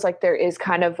just feels like there is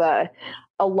kind of a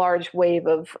a large wave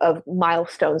of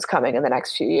milestones coming in the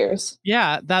next few years.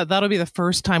 Yeah, that'll be the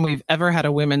first time we've ever had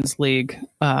a women's league,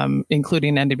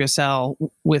 including NWSL,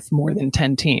 with more than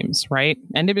 10 teams, right?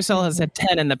 NWSL has had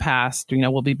 10 in the past.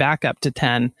 We'll be back up to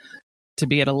 10. To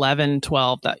be at 11,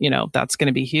 12, that's going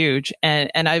to be huge.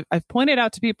 And I've pointed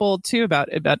out to people too about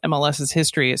MLS's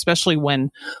history, especially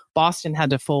when Boston had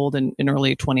to fold in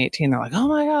early 2018. They're like, oh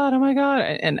my God.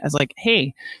 And I was like,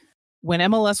 hey, when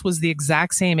MLS was the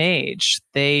exact same age,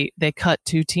 they cut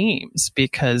 2 teams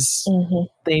because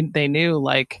they knew,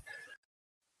 like,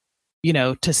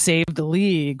 to save the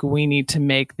league, we need to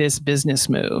make this business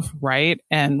move, right?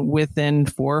 And within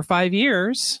 4 or 5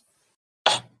 years,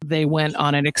 they went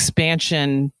on an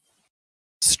expansion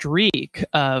streak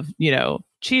of,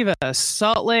 Chivas,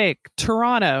 Salt Lake,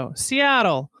 Toronto,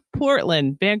 Seattle,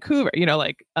 Portland, Vancouver,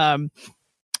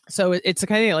 so it's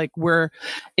kind of like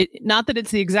not that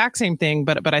it's the exact same thing,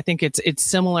 but I think it's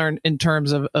similar in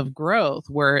terms of growth,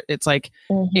 where it's like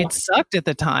it sucked at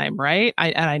the time, right?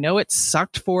 I know it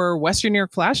sucked for Western New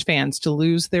York Flash fans to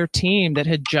lose their team that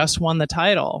had just won the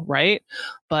title, right?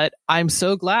 But I'm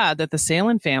so glad that the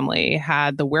Salin family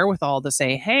had the wherewithal to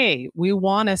say, hey, we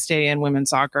want to stay in women's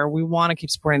soccer. We want to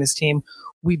keep supporting this team.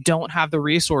 We don't have the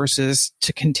resources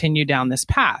to continue down this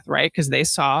path, right? Because they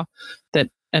saw that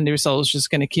NWSL was just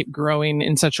going to keep growing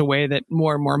in such a way that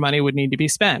more and more money would need to be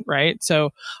spent, right?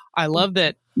 So I love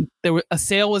that a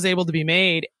sale was able to be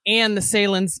made and the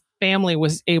Salins family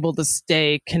was able to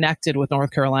stay connected with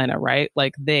North Carolina, right?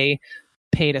 Like they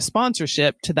paid a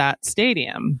sponsorship to that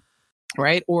stadium,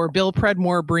 right? Or Bill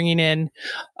Predmore bringing in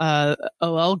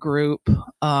OL Group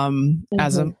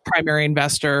as a primary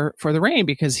investor for the Reign,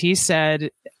 because he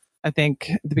said, I think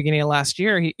at the beginning of last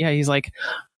year, he's like,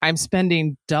 I'm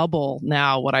spending double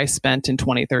now what I spent in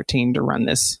 2013 to run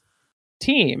this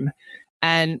team.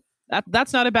 And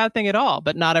that's not a bad thing at all,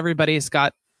 but not everybody's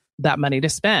got that money to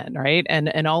spend, right?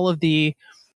 And all of the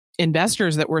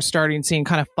investors that we're starting seeing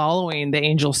kind of following the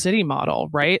Angel City model,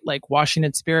 right? Like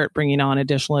Washington Spirit bringing on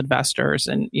additional investors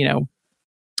and,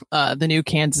 the new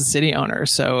Kansas City owners.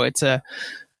 So it's a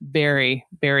very,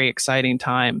 very exciting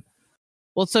time.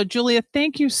 Well, so Julia,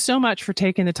 thank you so much for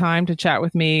taking the time to chat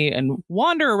with me and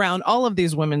wander around all of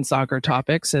these women's soccer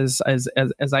topics as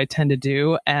I tend to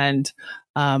do. And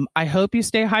I hope you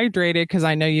stay hydrated, because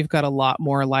I know you've got a lot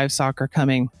more live soccer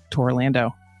coming to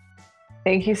Orlando.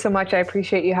 Thank you so much. I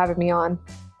appreciate you having me on.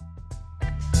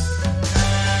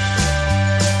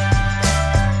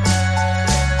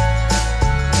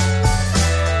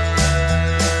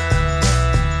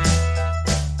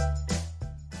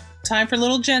 Time for a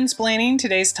little Jensplaining.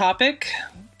 Today's topic,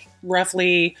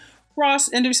 roughly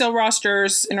NWSL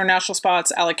rosters, international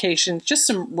spots, allocations, just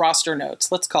some roster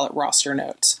notes. Let's call it roster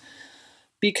notes.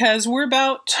 Because we're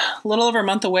about a little over a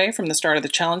month away from the start of the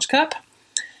Challenge Cup.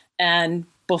 And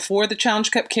before the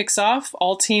Challenge Cup kicks off,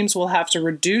 all teams will have to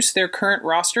reduce their current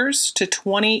rosters to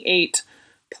 28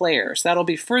 players. That'll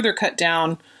be further cut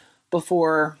down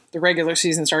before the regular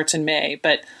season starts in May.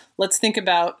 But let's think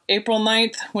about April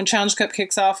 9th, when Challenge Cup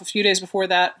kicks off. A few days before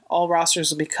that, all rosters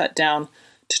will be cut down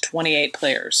to 28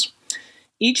 players.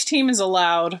 Each team is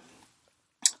allowed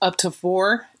up to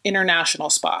 4 international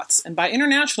spots. And by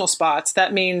international spots,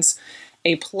 that means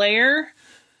a player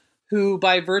who,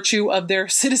 by virtue of their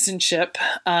citizenship,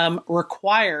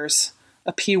 requires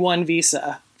a P1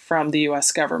 visa from the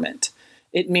U.S. government.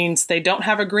 It means they don't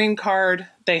have a green card,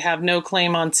 they have no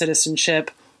claim on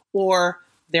citizenship, or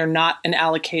they're not an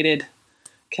allocated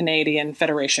Canadian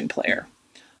Federation player.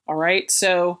 All right,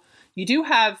 so you do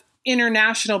have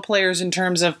international players in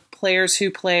terms of players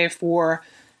who play for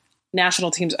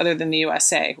national teams other than the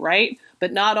USA, right?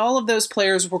 But not all of those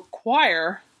players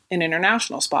require an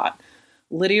international spot.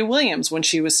 Lydia Williams, when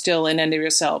she was still in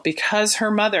NWSL, because her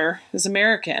mother is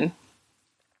American,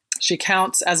 she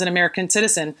counts as an American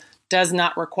citizen, does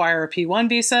not require a P1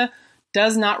 visa,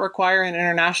 does not require an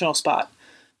international spot.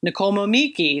 Nicole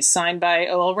Momiki, signed by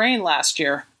OL Reign last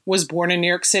year, was born in New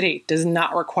York City, does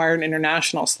not require an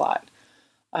international slot.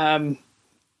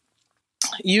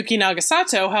 Yuki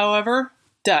Nagasato, however,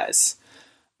 does.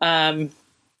 Trying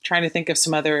to think of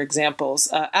some other examples.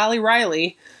 Ali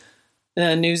Riley,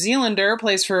 the New Zealander,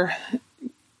 plays for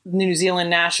New Zealand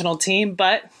national team,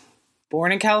 but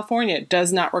born in California,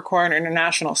 does not require an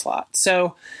international slot.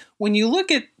 So when you look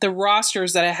at the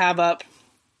rosters that I have up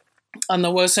on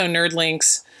the WOSO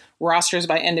Nerdlinks rosters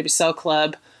by NWSL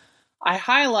Club, I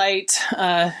highlight,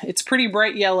 it's pretty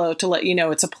bright yellow to let you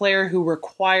know it's a player who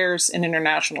requires an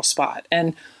international spot.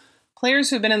 And players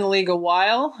who've been in the league a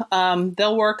while,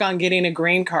 they'll work on getting a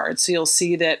green card. So you'll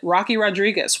see that Rocky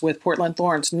Rodriguez with Portland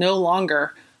Thorns no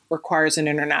longer requires an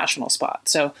international spot.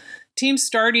 So Teams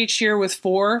start each year with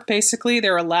 4, basically.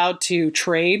 They're allowed to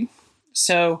trade.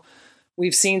 So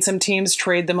we've seen some teams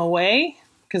trade them away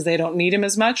because they don't need them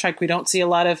as much. Like we don't see a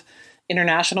lot of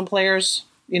international players,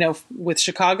 with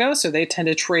Chicago, so they tend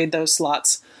to trade those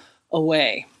slots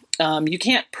away. You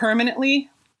can't permanently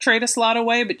trade a slot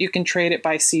away, but you can trade it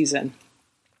by season.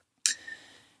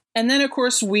 And then, of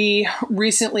course, we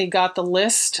recently got the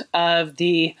list of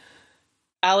the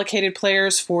allocated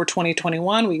players for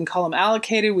 2021. We can call them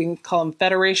allocated. We can call them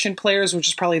federation players, which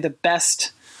is probably the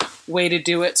best way to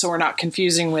do it so we're not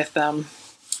confusing with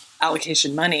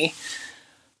allocation money.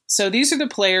 So these are the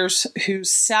players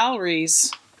whose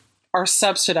salaries are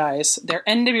subsidized. Their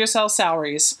NWSL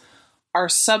salaries are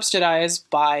subsidized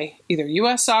by either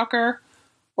U.S. Soccer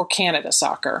or Canada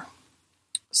Soccer.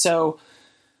 So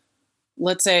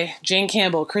let's say Jane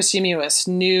Campbell, Christy Mewis,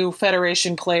 new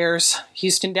Federation players,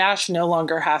 Houston Dash no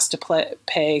longer has to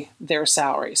pay their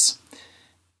salaries.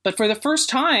 But for the first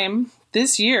time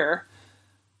this year,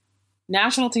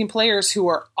 national team players who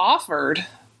are offered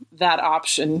that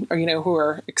option, or who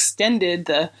are extended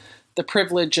the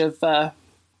privilege of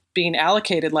being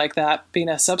allocated like that, being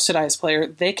a subsidized player,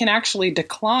 they can actually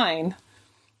decline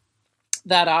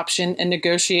that option and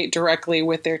negotiate directly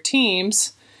with their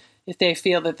teams if they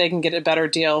feel that they can get a better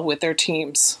deal with their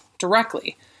teams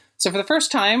directly. So for the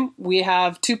first time, we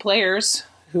have 2 players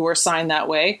who are signed that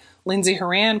way. Lindsay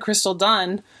Horan, Crystal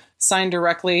Dunn, signed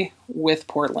directly with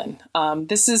Portland.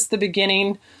 This is the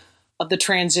beginning of the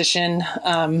transition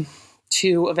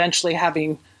to eventually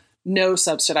having no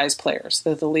subsidized players,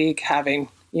 the league having,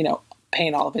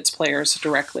 paying all of its players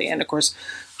directly. And of course,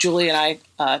 Julie and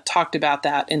I talked about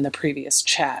that in the previous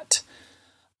chat.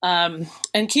 And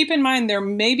keep in mind, there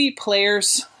may be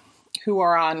players who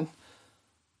are on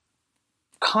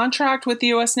contract with the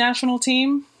U.S. national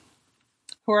team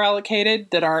who are allocated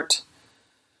that aren't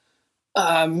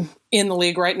in the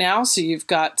league right now. So you've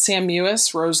got Sam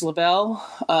Mewis, Rose Lavelle.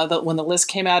 That when the list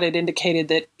came out, it indicated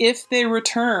that if they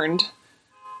returned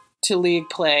to league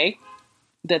play,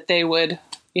 that they would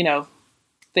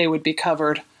be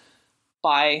covered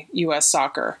by U.S.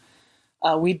 Soccer.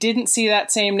 We didn't see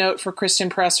that same note for Kristen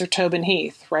Press or Tobin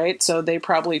Heath, right? So they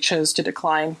probably chose to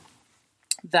decline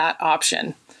that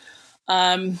option.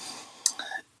 And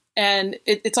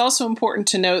it's also important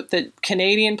to note that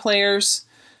Canadian players,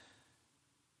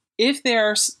 if they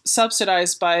are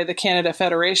subsidized by the Canada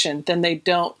Federation, then they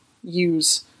don't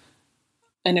use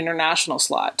an international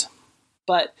slot.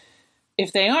 But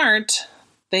if they aren't,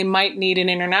 they might need an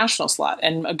international slot.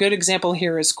 And a good example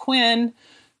here is Quinn,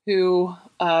 who,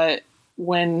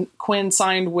 when Quinn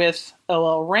signed with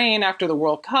OL Reign after the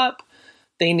World Cup,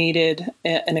 they needed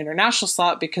an international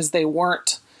slot because they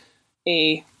weren't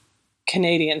a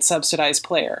Canadian subsidized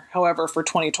player. However, for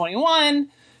 2021,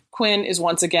 Quinn is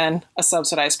once again a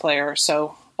subsidized player,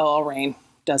 so OL Reign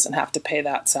doesn't have to pay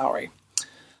that salary.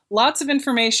 Lots of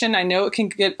information. I know it can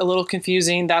get a little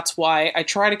confusing. That's why I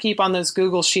try to keep on those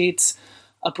Google Sheets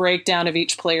a breakdown of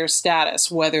each player's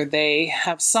status, whether they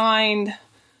have signed,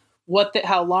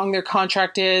 how long their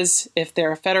contract is, if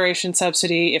they're a federation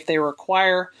subsidy, if they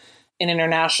require an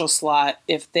international slot,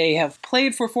 if they have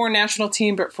played for foreign national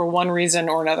team, but for one reason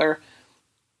or another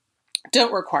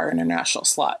don't require an international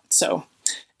slot. So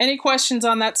any questions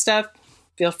on that stuff,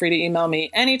 feel free to email me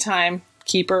anytime,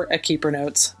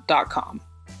 keeper@keepernotes.com.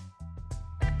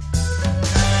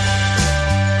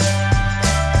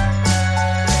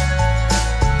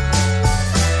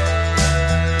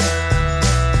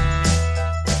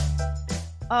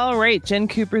 All right, Jen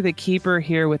Cooper, the keeper,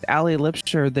 here with Allie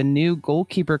Lipscher, the new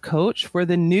goalkeeper coach for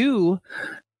the new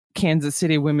Kansas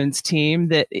City women's team.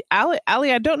 That Allie,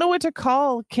 I don't know what to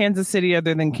call Kansas City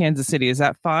other than Kansas City. Is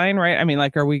that fine, right? I mean,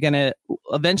 like, are we going to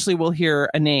eventually we'll hear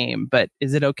a name, but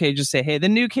is it okay to just say, hey, the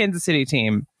new Kansas City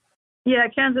team? Yeah,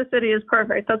 Kansas City is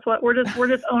perfect. That's what we're just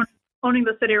owning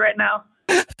the city right now.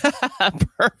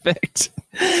 Perfect.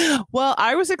 Well,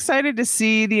 I was excited to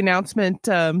see the announcement.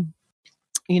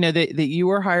 That you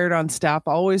were hired on staff.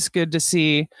 Always good to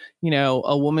see,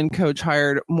 a woman coach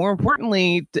hired. More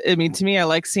importantly, I mean, to me, I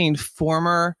like seeing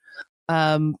former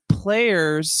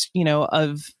players,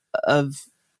 of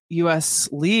U.S.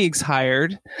 leagues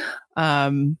hired.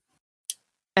 And,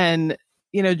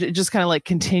 just kind of like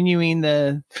continuing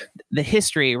the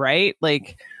history, right?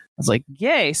 Like, I was like,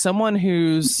 yay, someone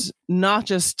who's not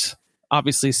just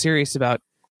obviously serious about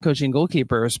coaching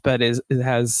goalkeepers, but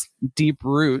has deep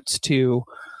roots to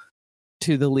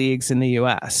the leagues in the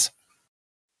U.S.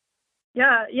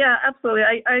 Yeah, absolutely.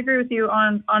 I agree with you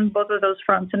on both of those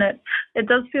fronts, and it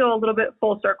does feel a little bit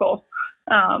full circle.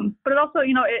 But it also,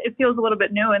 it feels a little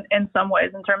bit new in some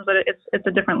ways in terms of it's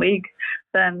a different league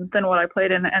than what I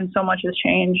played in, and so much has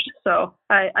changed. So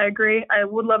I agree. I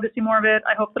would love to see more of it.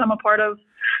 I hope that I'm a part of,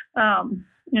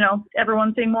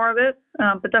 everyone seeing more of it,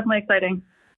 but definitely exciting.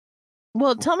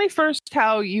 Well, tell me first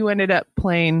how you ended up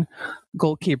playing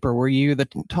goalkeeper. Were you the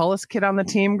tallest kid on the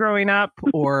team growing up,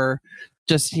 or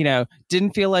just,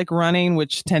 didn't feel like running,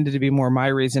 which tended to be more my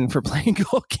reason for playing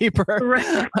goalkeeper?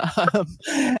 Right.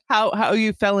 How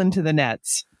you fell into the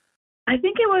nets? I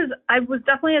think I was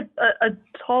definitely a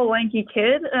tall, lanky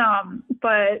kid,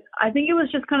 but I think it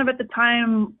was just kind of at the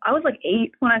time, I was like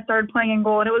 8 when I started playing in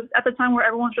goal, and it was at the time where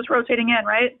everyone's just rotating in,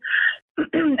 right?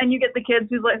 And you get the kids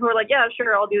who are like, yeah,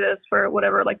 sure, I'll do this for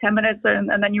whatever, like 10 minutes, and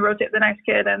then you rotate the next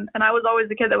kid, and I was always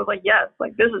the kid that was like, yes,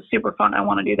 like this is super fun, I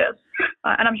want to do this,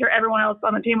 and I'm sure everyone else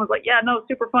on the team was like, yeah, no,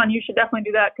 super fun, you should definitely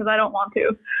do that because I don't want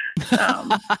to.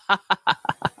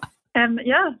 And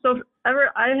yeah, so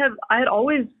I had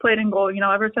always played in goal,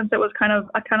 ever since it was kind of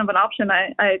an option.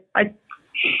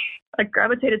 I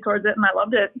gravitated towards it and I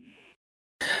loved it.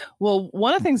 Well,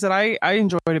 one of the things that I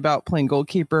enjoyed about playing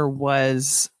goalkeeper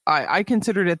was I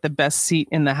considered it the best seat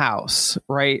in the house,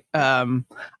 right? I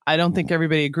don't think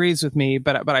everybody agrees with me,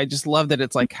 but I just love that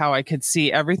it's like how I could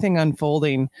see everything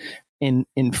unfolding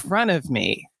in front of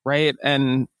me, right?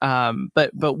 And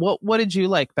but what did you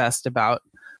like best about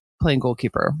playing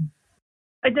goalkeeper?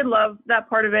 I did love that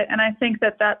part of it, and I think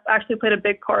that actually played a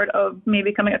big part of me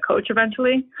becoming a coach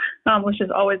eventually, which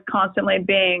is always constantly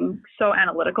being so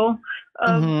analytical.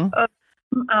 But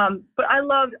I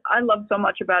loved so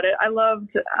much about it. I loved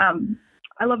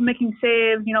making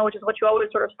saves, which is what you always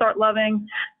sort of start loving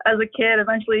as a kid.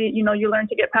 Eventually, you learn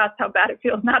to get past how bad it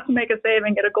feels not to make a save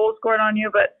and get a goal scored on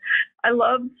you. But I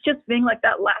loved just being like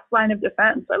that last line of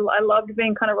defense. I loved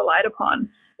being kind of relied upon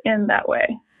in that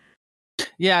way.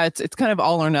 Yeah, it's kind of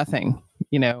all or nothing,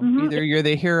 either you're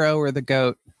the hero or the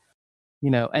goat,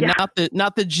 and yeah.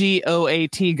 not the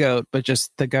GOAT goat, but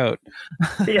just the goat.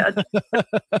 Yeah.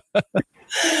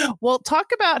 Well,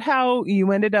 talk about how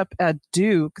you ended up at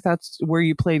Duke. That's where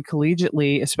you played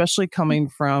collegiately, especially coming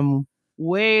from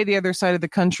way the other side of the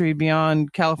country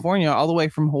beyond California, all the way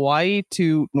from Hawaii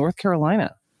to North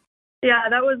Carolina. Yeah,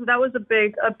 that was a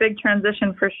big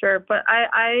transition for sure. But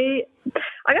I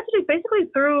got to do basically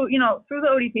through the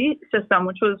ODP system,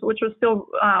 which was still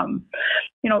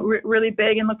really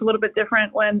big and looked a little bit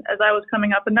different as I was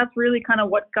coming up, and that's really kind of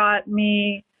what got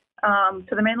me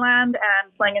to the mainland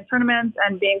and playing in tournaments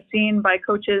and being seen by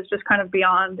coaches just kind of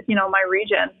beyond my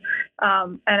region,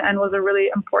 and was a really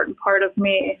important part of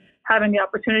me having the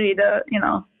opportunity to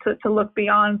look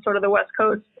beyond sort of the West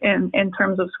Coast in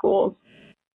terms of schools.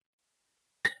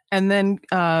 And then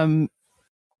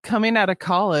coming out of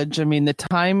college, I mean, the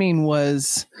timing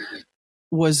was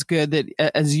good. That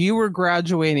as you were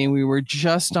graduating, we were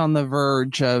just on the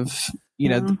verge of,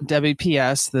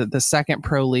 WPS, the second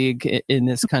pro league in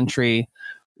this country,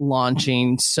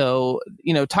 launching. So,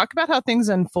 talk about how things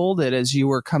unfolded as you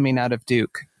were coming out of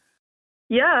Duke.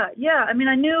 Yeah. I mean,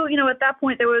 I knew, at that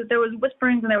point there was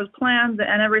whisperings and there was plans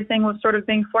and everything was sort of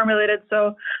being formulated.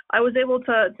 So I was able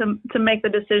to make the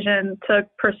decision to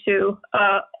pursue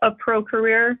a pro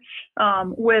career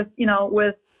with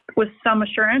some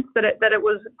assurance that it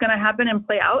was going to happen and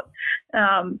play out.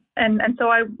 And so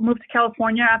I moved to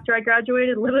California after I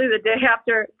graduated. Literally the day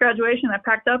after graduation, I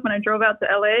packed up and I drove out to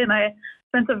LA, and I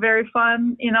spent a very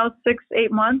fun,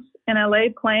 6-8 months in LA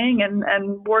playing and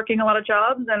working a lot of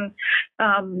jobs. And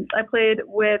I played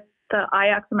with the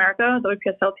Ajax America, the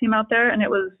WPSL team out there, and it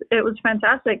was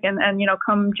fantastic. And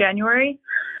come January,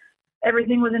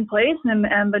 everything was in place,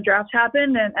 and the draft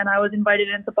happened, and I was invited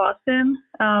into Boston,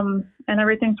 and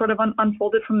everything sort of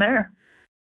unfolded from there.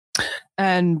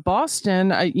 And Boston,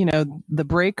 the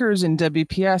Breakers in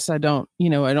WPS, I don't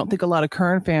think a lot of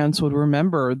current fans would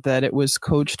remember that it was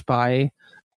coached by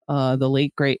the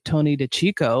late great Tony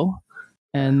DeCicco,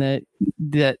 and that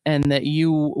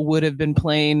you would have been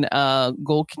playing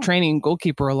training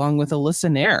goalkeeper along with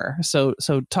Alyssa Nair. So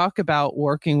talk about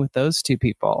working with those two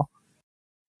people.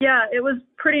 Yeah, it was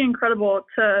pretty incredible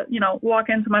to, walk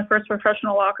into my first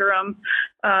professional locker room,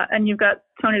 and you've got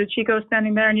Tony DeCicco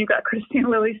standing there, and you've got Christine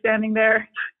Lilly standing there.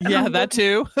 Yeah, that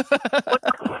too. What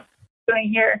am I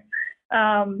doing here?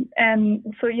 And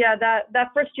so, yeah,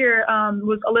 that first year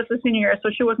was Alyssa's senior year,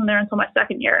 so she wasn't there until my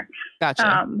second year.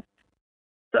 Gotcha.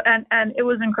 So and it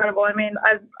was incredible. I mean,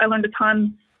 I learned a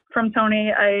ton from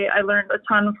Tony. I learned a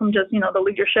ton from just, the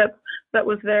leadership that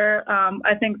was there.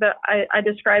 I think that I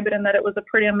describe it in that it was a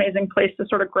pretty amazing place to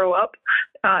sort of grow up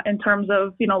in terms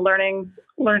of,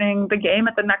 learning the game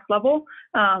at the next level,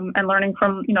 and learning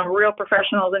from, real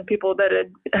professionals and people that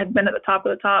had been at the top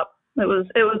of the top. It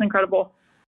was incredible.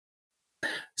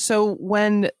 So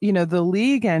when, the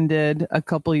league ended a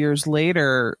couple years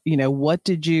later, what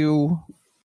did you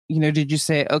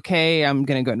say, okay, I'm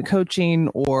going to go into coaching,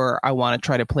 or I want to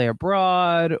try to play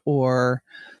abroad, or,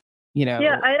 Yeah,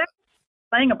 I had actually been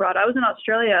playing abroad. I was in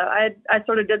Australia. I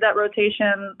sort of did that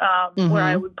rotation where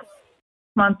I would play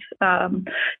months in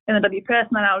the WPS,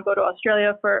 and then I would go to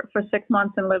Australia for 6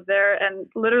 months and live there. And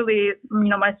literally,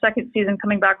 my second season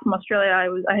coming back from Australia,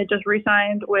 I had just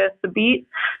re-signed with the Beat,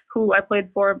 who I played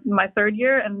for my third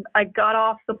year, and I got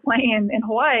off the plane in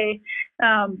Hawaii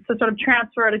to sort of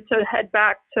transfer to head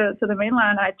back to the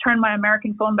mainland. I turned my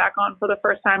American phone back on for the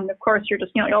first time, and of course, you're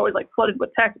just you're always like flooded with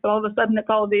text, but all of a sudden it's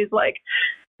all of these like,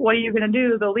 what are you going to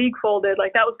do? The league folded.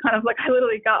 Like, that was kind of like, I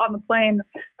literally got on the plane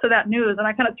to that news, and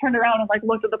I kind of turned around and like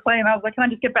looked at the plane. I was like, can I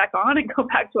just get back on and go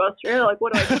back to Australia? Like,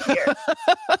 what do I do here?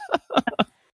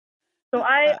 So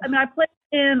I played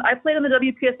in the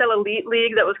WPSL Elite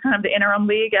League. That was kind of the interim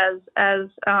league as the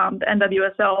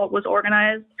NWSL was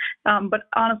organized. But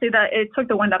honestly, that it took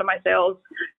the wind out of my sails,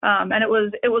 and it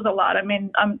was a lot. I mean,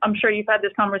 I'm sure you've had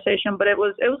this conversation, but it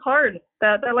was hard.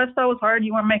 That lifestyle was hard.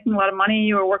 You weren't making a lot of money.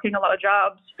 You were working a lot of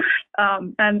jobs,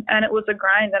 and it was a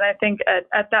grind. And I think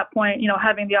at that point,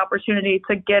 having the opportunity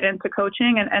to get into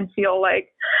coaching and feel like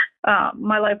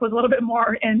my life was a little bit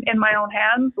more in my own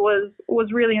hands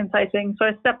was really enticing. So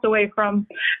I stepped away from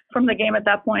the game at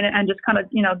that point and just kind of,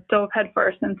 dove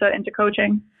headfirst into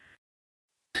coaching.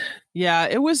 Yeah,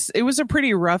 it was a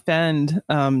pretty rough end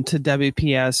to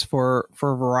WPS for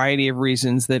a variety of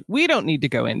reasons that we don't need to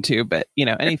go into. But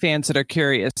any fans that are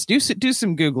curious, do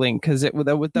some Googling, because that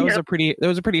was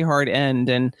a pretty hard end,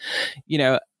 and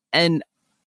and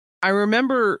I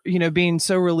remember being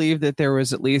so relieved that there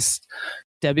was at least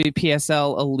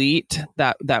WPSL Elite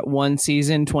that one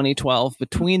season, 2012,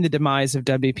 between the demise of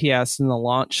WPS and the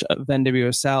launch of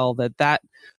NWSL, that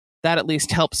at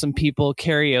least helped some people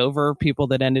carry over, people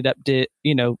that ended up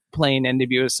playing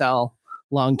NWSL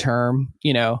long term,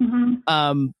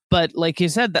 but like you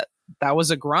said, that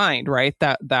was a grind, right?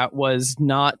 That was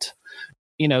not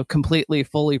completely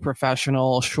fully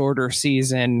professional, shorter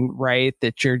season, right?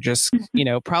 That you're just,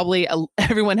 probably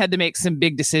everyone had to make some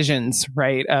big decisions,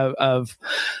 right? Of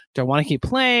do I want to keep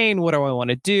playing? What do I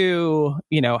want to do?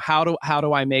 How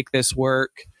do I make this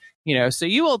work? So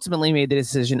you ultimately made the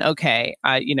decision, okay,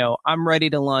 I'm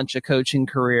ready to launch a coaching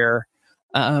career.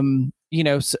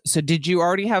 So did you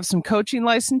already have some coaching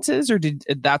licenses, or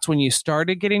that's when you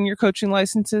started getting your coaching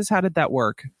licenses? How did that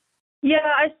work? Yeah,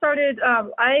 I started.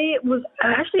 I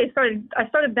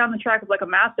started down the track of like a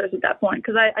master's at that point,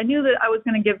 because I knew that I was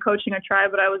going to give coaching a try,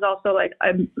 but I was also like,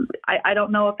 I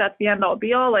don't know if that's the end all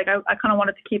be all. Like, I kind of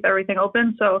wanted to keep everything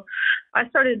open, so I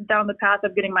started down the path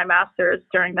of getting my master's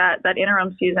during that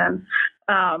interim season.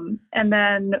 And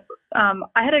then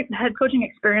I had head coaching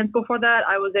experience before that.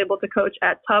 I was able to coach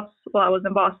at Tufts while I was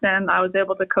in Boston. I was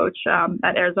able to coach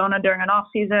at Arizona during an off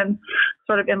season,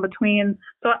 sort of in between.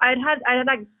 So I had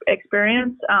that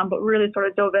experience, but really sort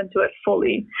of dove into it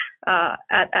fully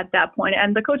at that point.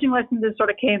 And the coaching licenses sort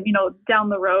of came, down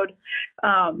the road.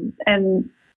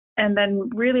 And then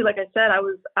really, like I said, I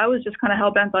was just kind of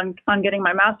hell bent on getting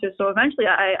my master's. So eventually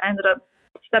I ended up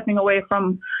stepping away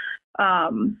from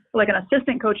like an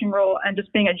assistant coaching role and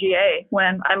just being a GA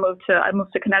when I moved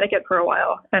to Connecticut for a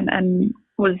while and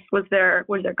was their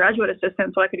graduate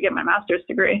assistant so I could get my master's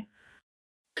degree.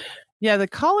 Yeah, the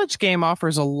college game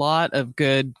offers a lot of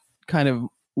good kind of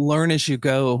learn as you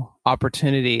go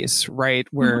opportunities, right?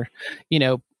 Where,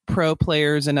 pro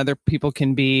players and other people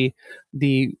can be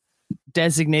the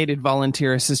designated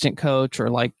volunteer assistant coach, or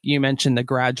like you mentioned, the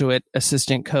graduate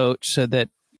assistant coach, so that,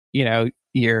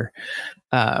 you're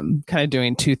kind of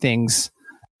doing two things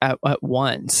at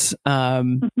once.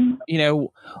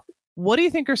 What do you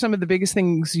think are some of the biggest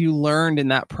things you learned in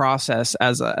that process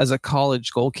as a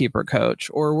college goalkeeper coach?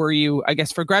 Or were you, I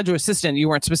guess, for graduate assistant, you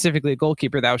weren't specifically a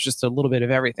goalkeeper, that was just a little bit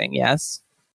of everything, yes?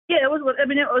 Yeah, it was. I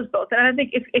mean, it was both. And I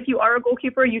think if you are a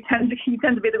goalkeeper, you tend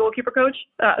to be the goalkeeper coach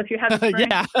if you have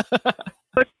experience. Yeah.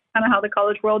 Kind of how the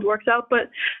college world works out. But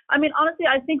I mean, honestly,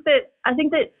 I think that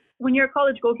when you're a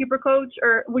college goalkeeper coach,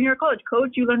 or when you're a college coach,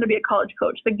 you learn to be a college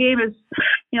coach. The game is,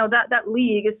 that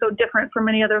league is so different from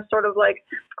any other sort of like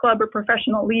club or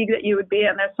professional league that you would be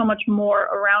in. There's so much more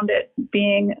around it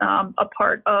being a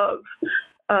part of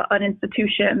an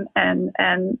institution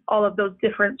and all of those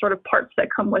different sort of parts that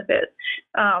come with it.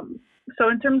 So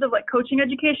in terms of like coaching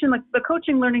education, like the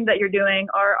coaching learning that you're doing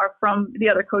are from the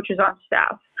other coaches on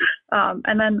staff.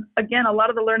 And then again, a lot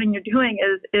of the learning you're doing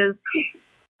is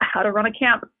how to run a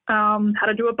camp, how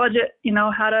to do a budget,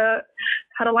 how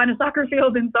to line a soccer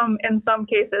field in some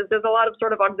cases. There's a lot of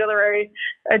sort of auxiliary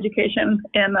education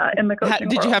in the coaching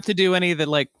Did world. you have to do any of the,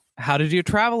 like, how to do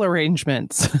travel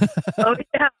arrangements? Oh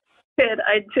yeah.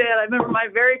 I did. I remember my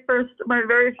very first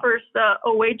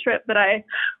away trip that I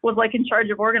was like in charge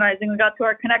of organizing. We got to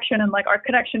our connection and like our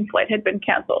connection flight had been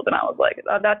canceled, and I was like,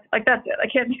 that's it. I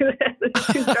can't do this. It's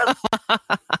too stressful.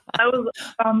 I was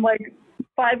like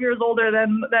 5 years older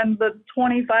than the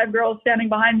 25 girls standing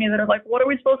behind me that are like, what are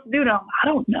we supposed to do now? I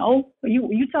don't know.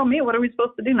 You tell me, what are we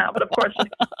supposed to do now? But of course,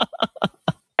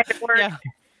 it worked. Yeah.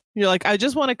 You're like, I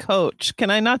just want to coach.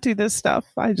 Can I not do this stuff?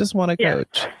 I just want to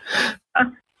coach.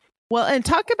 Well, and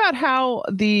talk about how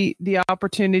the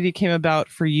opportunity came about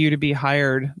for you to be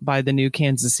hired by the new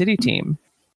Kansas City team.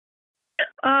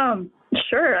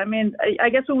 Sure. I mean, I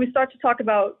guess when we start to talk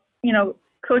about,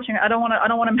 coaching, I don't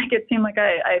want to make it seem like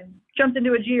I jumped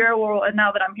into a GR role and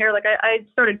now that I'm here, like I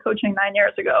started coaching 9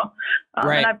 years ago.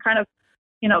 Right. And I've kind of,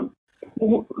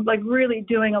 like really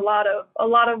doing a lot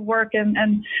of work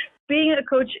and being a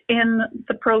coach in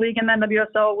the pro league and then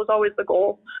WSL was always the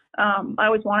goal. I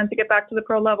always wanted to get back to the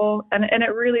pro level, and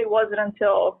it really wasn't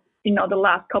until the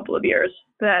last couple of years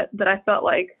that I felt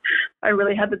like I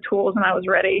really had the tools and I was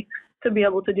ready to be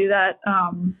able to do that.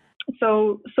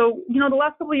 So the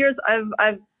last couple of years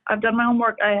I've done my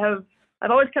homework. I've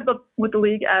always kept up with the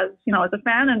league as a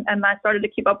fan, and I started to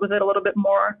keep up with it a little bit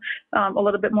more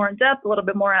in depth, a little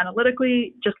bit more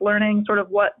analytically, just learning sort of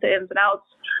what the ins and outs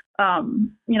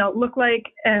look like,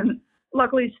 and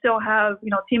luckily still have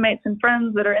teammates and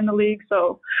friends that are in the league,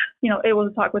 so able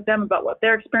to talk with them about what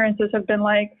their experiences have been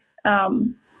like,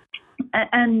 and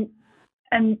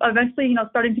eventually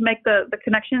starting to make the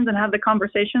connections and have the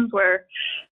conversations where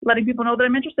letting people know that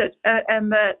I'm interested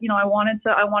and that I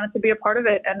wanted to be a part of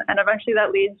it, and eventually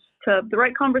that leads to the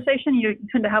right conversation. You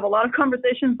tend to have a lot of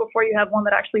conversations before you have one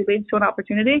that actually leads to an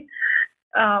opportunity.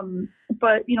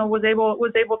 But was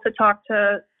able to talk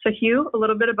to Hugh a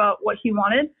little bit about what he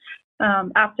wanted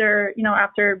after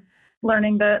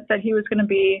learning that he was going to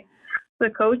be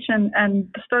the coach, and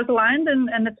the stars aligned,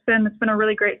 and it's been a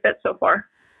really great fit so far.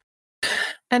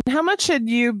 And how much had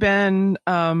you been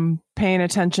paying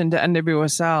attention to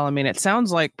NWSL? I mean, it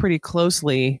sounds like pretty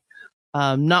closely,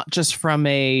 not just from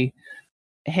hey,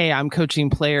 I'm coaching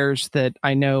players that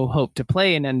I know hope to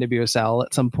play in NWSL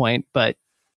at some point, but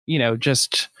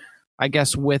just, I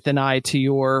guess, with an eye to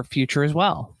your future as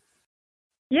well.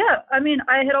 Yeah, I mean,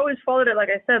 I had always followed it, like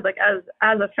I said, like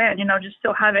as a fan, just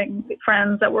still having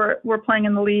friends that were playing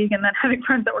in the league, and then having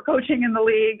friends that were coaching in the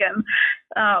league,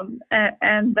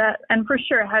 and for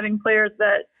sure having players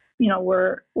that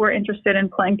were interested in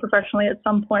playing professionally at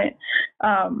some point.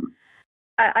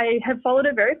 I have followed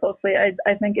it very closely.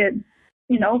 I think it,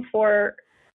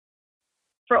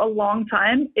 for a long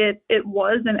time, it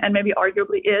was and maybe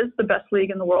arguably is the best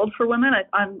league in the world for women.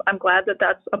 I'm glad that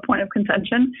that's a point of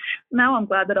contention. Now I'm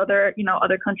glad that other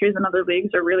countries and other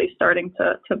leagues are really starting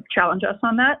to challenge us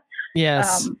on that.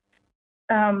 Yes.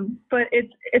 But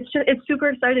it's super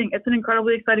exciting. It's an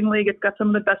incredibly exciting league. It's got some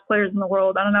of the best players in the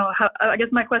world. I don't know how. I guess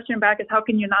my question back is, how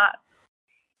can you not?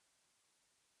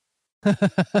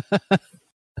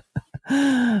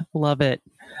 Love it.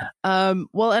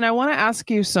 Well, and I want to ask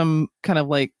you some kind of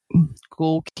like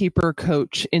goalkeeper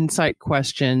coach insight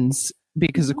questions,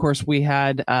 because of course we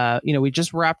had, we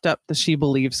just wrapped up the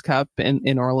SheBelieves Cup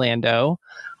in Orlando,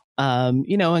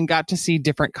 and got to see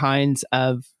different kinds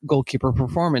of goalkeeper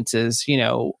performances,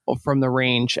 from the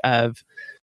range of,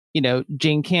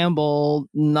 Jane Campbell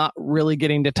not really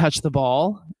getting to touch the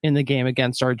ball in the game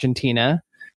against Argentina,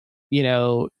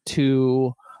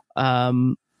 to,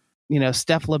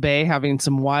 Steph LeBay having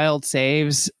some wild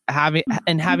saves, having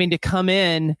to come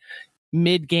in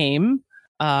mid-game,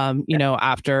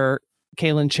 after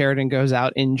Kaylin Sheridan goes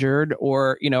out injured,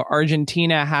 or,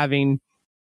 Argentina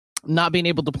not being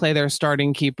able to play their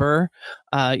starting keeper,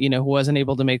 who wasn't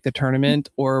able to make the tournament,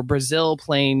 or Brazil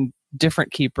playing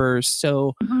different keepers.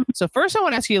 So first I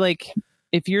want to ask you, like,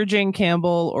 if you're Jane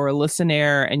Campbell or Alyssa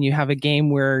Nair and you have a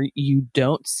game where you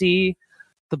don't see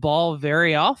the ball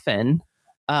very often,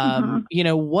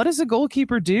 what does a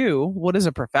goalkeeper do? What does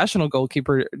a professional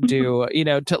goalkeeper do,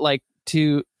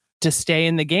 to stay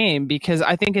in the game? Because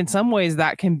I think in some ways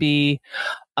that can be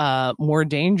more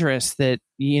dangerous, that,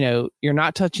 you're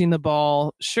not touching the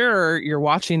ball. Sure, you're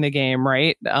watching the game,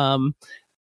 right?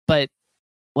 But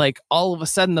like all of a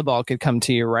sudden the ball could come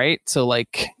to you, right? So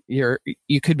like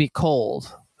you could be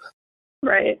cold.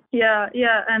 Right. Yeah.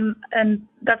 Yeah. And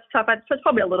that's tough. It's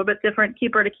probably a little bit different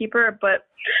keeper to keeper, but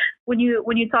when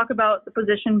you talk about the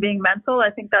position being mental, I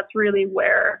think that's really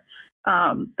where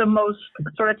the most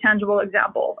sort of tangible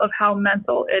example of how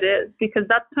mental it is, because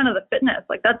that's kind of the fitness.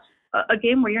 Like that's a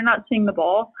game where you're not seeing the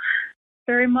ball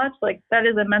very much. Like that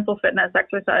is a mental fitness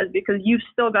exercise, because you've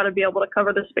still got to be able to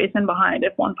cover the space in behind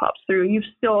if one pops through. You've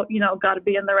still, got to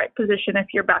be in the right position if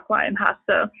your back line has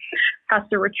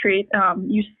to retreat.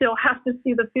 You still have to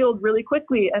see the field really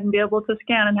quickly and be able to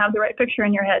scan and have the right picture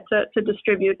in your head to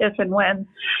distribute if and when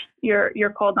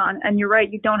you're called on. And you're right,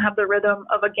 you don't have the rhythm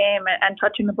of a game and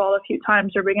touching the ball a few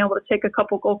times or being able to take a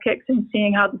couple goal kicks and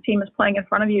seeing how the team is playing in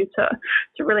front of you to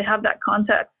really have that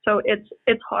context. So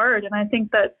it's hard, and I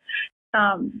think that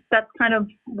that's kind of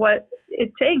what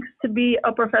it takes to be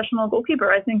a professional goalkeeper.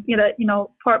 I think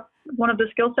one of the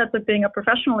skill sets of being a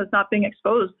professional is not being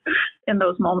exposed in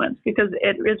those moments, because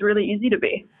it is really easy to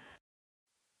be.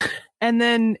 And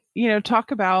then,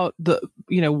 talk about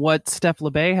what Steph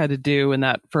LeBay had to do in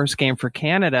that first game for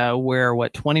Canada, where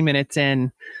 20 minutes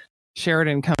in,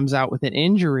 Sheridan comes out with an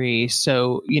injury.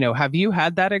 So, have you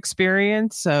had that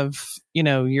experience of,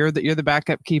 you're the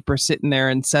backup keeper sitting there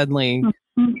and suddenly,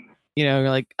 you're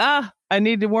like, I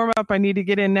need to warm up. I need to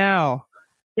get in now.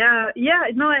 Yeah.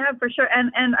 No, I have for sure.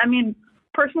 And I mean,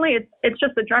 personally, it's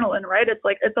just adrenaline, right? It's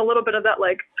like, it's a little bit of that,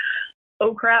 like,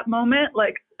 oh crap moment,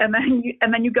 like, and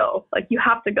then you go, like, you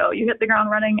have to go, you hit the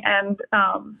ground running. And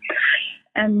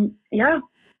yeah,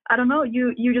 I don't know,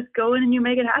 you just go in and you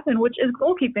make it happen, which is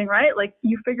goalkeeping, right? Like,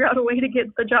 you figure out a way to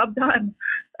get the job done.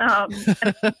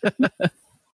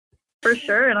 For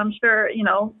sure. And I'm sure,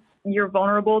 you're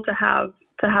vulnerable to have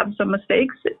some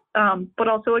mistakes. But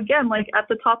also, again, like at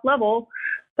the top level,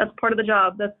 that's part of the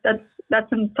job. That's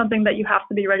something that you have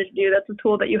to be ready to do. That's a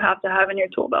tool that you have to have in your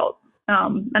tool belt.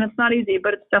 And it's not easy,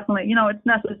 but it's definitely, it's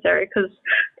necessary, because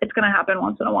it's going to happen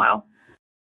once in a while.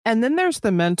 And then there's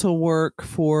the mental work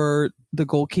for the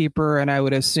goalkeeper. And I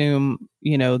would assume,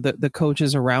 the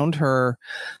coaches around her,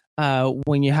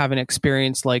 when you have an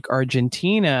experience like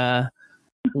Argentina,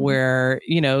 where,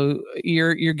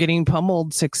 you're getting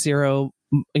pummeled 6-0,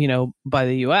 by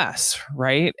the US,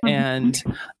 right? And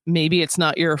maybe it's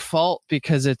not your fault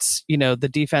because it's, the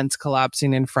defense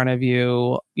collapsing in front of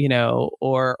you,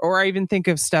 or I even think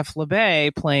of Steph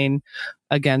LeBay playing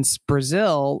against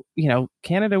Brazil.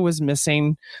 Canada was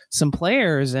missing some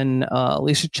players, and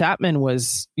Alicia Chapman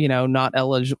was, not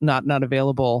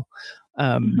available,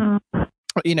 for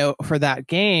that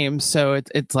game. So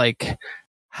it's like,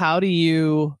 how do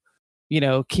you,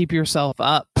 keep yourself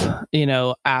up,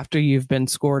 after you've been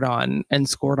scored on and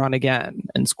scored on again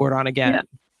and scored on again?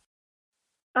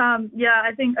 Yeah,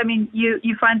 I mean,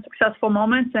 you find successful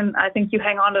moments, and I think you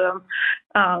hang on to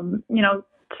them.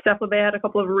 Steph LeBay had a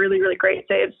couple of really, really great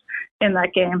saves in that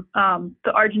game.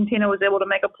 The Argentina was able to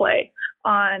make a play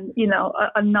on,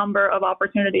 a number of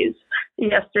opportunities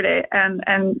yesterday,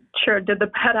 and sure, did the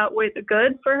bad outweigh the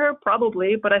good for her?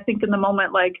 Probably, but I think in the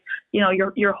moment, like,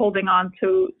 you're holding on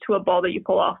to a ball that you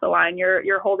pull off the line.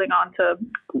 You're holding on to,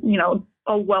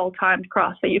 a well-timed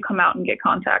cross that you come out and get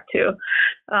contact to.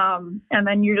 And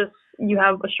then you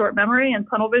have a short memory and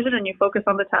tunnel vision, and you focus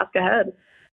on the task ahead.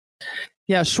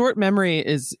 Yeah, short memory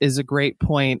is a great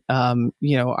point.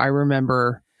 I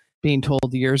remember being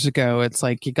told years ago, it's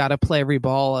like, you got to play every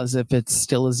ball as if it's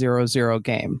still a 0-0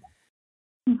 game,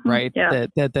 right? Yeah.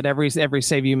 That every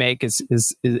save you make is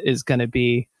going to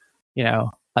be,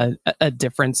 a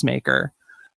difference maker.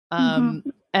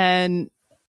 And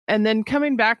then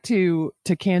coming back to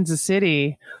Kansas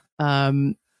City,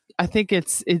 I think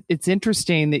it's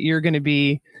interesting that you're going to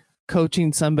be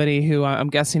coaching somebody who I'm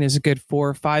guessing is a good 4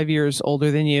 or 5 years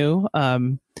older than you,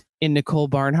 in Nicole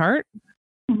Barnhart.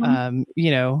 One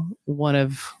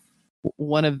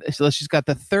of so she's got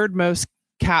the third most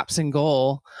caps in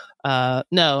goal.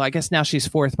 No, I guess now she's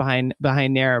fourth behind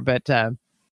Nair. But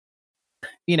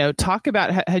talk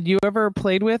about, had you ever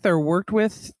played with or worked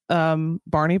with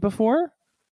Barney before?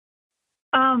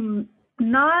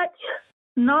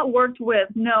 Not worked with.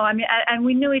 No, I mean, and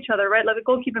we knew each other, right? Like, the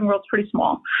goalkeeping world's pretty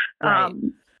small. Right.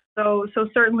 So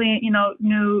certainly,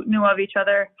 knew of each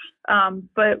other.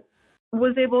 But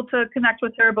was able to connect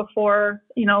with her before,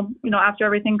 after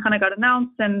everything kind of got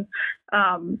announced, and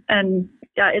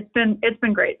yeah, it's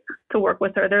been great to work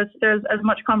with her. There's as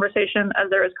much conversation as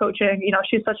there is coaching.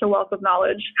 She's such a wealth of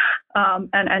knowledge,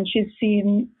 and she's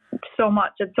seen so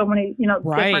much at so many,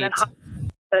 right. different.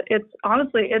 That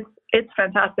it's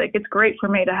fantastic. It's great for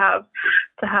me to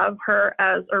have her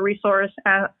as a resource,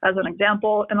 as an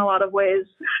example in a lot of ways.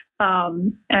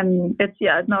 And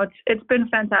it's been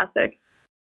fantastic.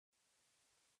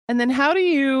 And then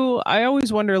I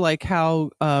always wonder like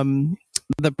how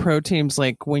the pro teams,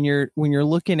 like when you're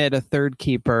looking at a third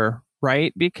keeper,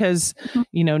 right? Because,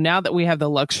 now that we have the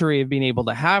luxury of being able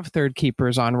to have third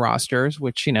keepers on rosters,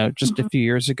 which, just a few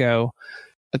years ago,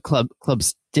 the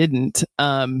clubs didn't,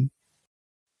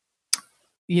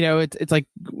 it's like,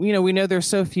 we know there's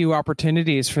so few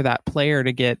opportunities for that player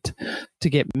to get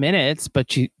minutes,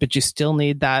 but you still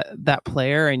need that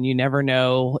player, and you never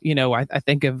know. I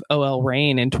think of OL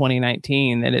Reign in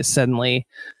 2019 that is suddenly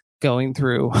going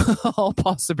through all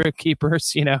possible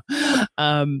keepers.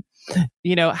 How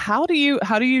do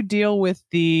you deal with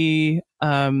the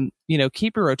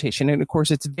keeper rotation? And of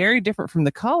course, it's very different from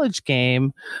the college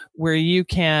game, where you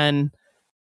can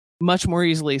much more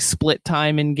easily split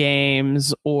time in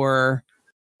games, or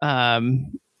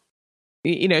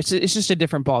it's just a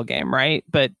different ball game, right?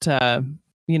 But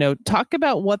talk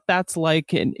about what that's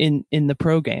like in the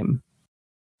pro game.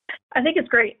 I think it's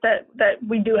great that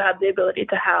we do have the ability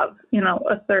to have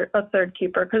a third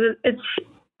keeper, because it's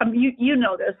you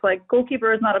know this, like,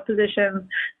 goalkeeper is not a position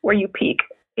where you peak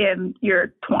in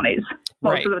your 20s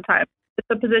most of the time. It's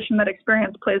a position that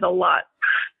experience plays a lot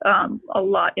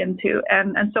into,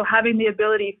 and so having the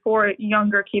ability for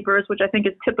younger keepers, which I think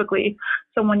is typically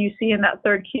someone you see in that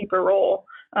third keeper role,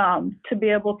 to be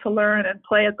able to learn and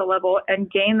play at the level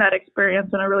and gain that experience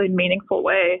in a really meaningful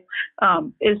way,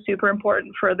 is super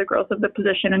important for the growth of the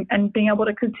position, and being able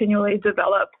to continually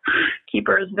develop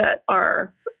keepers that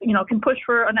are, can push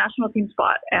for a national team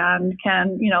spot and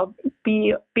can,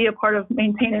 be a part of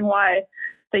maintaining why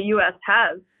the U.S.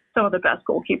 has some of the best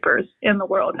goalkeepers in the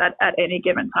world at any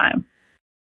given time.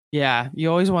 Yeah, you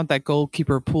always want that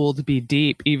goalkeeper pool to be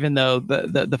deep, even though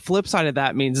the flip side of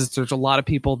that means is there's a lot of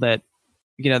people that,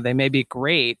 they may be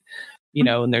great,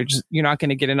 and you're not going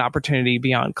to get an opportunity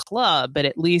beyond club, but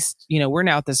at least, we're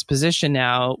now at this position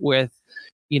now with,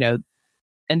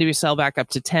 NWSL back up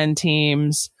to 10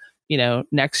 teams,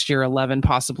 next year, 11,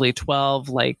 possibly 12,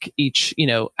 like each,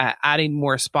 adding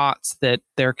more spots that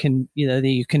there can, that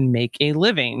you can make a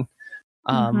living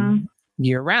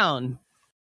year round,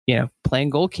 playing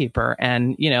goalkeeper.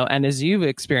 And, and as you've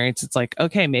experienced, it's like,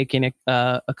 okay, making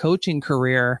a coaching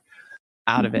career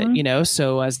out of it,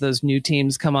 so as those new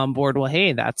teams come on board, well,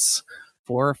 hey, that's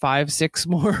 4, 5, 6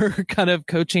 more kind of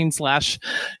coaching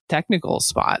 / technical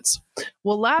spots.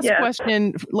 Well, last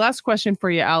question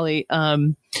for you, Ali.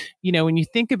 When you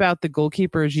think about the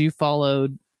goalkeepers you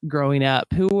followed growing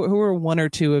up, who are one or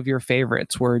two of your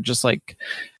favorites, where just like,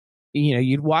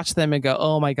 you'd watch them and go,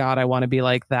 oh my God, I want to be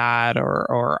like that.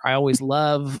 Or I always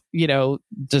love,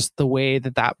 just the way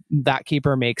that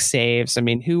keeper makes saves. I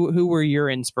mean, who were your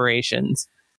inspirations?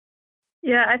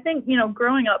 Yeah, I think,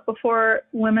 growing up before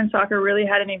women's soccer really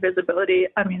had any visibility,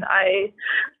 I mean, I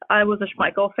was a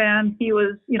Schmeichel fan. He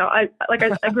was, I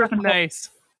grew up in nice.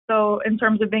 So in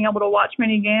terms of being able to watch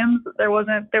many games, there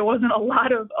wasn't a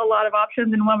lot of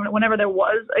options. And whenever there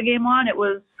was a game on, it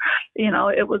was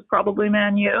probably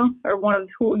Man U, or one of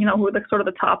who were the sort of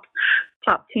the top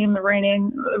team, the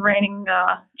reigning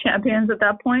champions at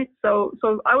that point. So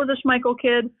I was a Schmeichel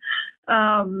kid.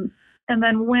 And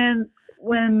then when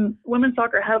women's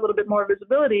soccer had a little bit more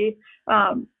visibility,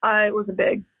 I was a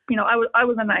big, I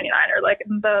was a 99er. Like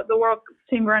the world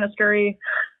team, Grana Scurry,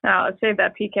 saved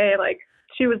that PK. Like,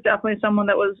 she was definitely someone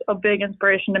that was a big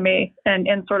inspiration to me, and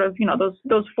in sort of,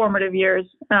 those formative years.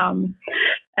 And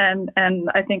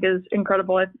I think is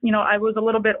incredible. I was a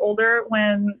little bit older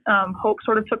when Hope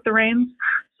sort of took the reins.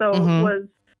 So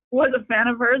was a fan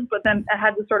of hers, but then I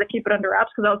had to sort of keep it under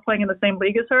wraps because I was playing in the same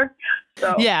league as her.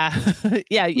 So yeah.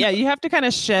 You have to kind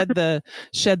of shed the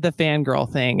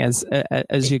fangirl thing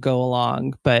as you go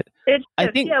along. But I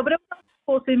think, but it was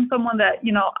cool seeing someone that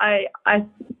I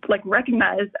like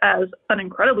recognized as an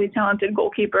incredibly talented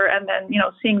goalkeeper, and then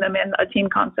seeing them in a team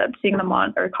concept, seeing them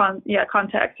on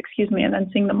context, and then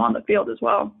seeing them on the field as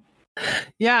well.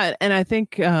 Yeah, and I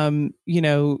think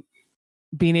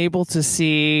being able to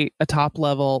see a top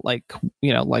level, like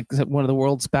one of the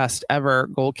world's best ever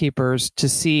goalkeepers, to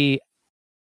see,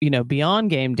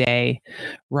 beyond game day,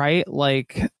 right?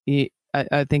 Like,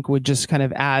 I think would just kind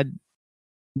of add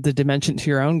the dimension to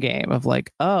your own game of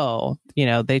like, oh,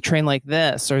 they train like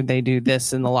this, or they do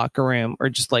this in the locker room, or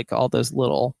just like all those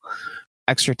little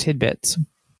extra tidbits.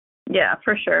 Yeah,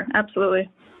 for sure. Absolutely.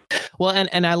 Well,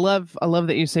 and I love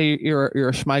that you say you're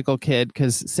a Schmeichel kid,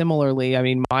 because similarly, I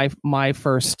mean, my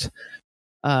first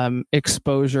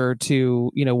exposure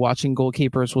to watching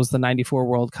goalkeepers was the '94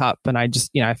 World Cup, and I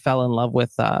just I fell in love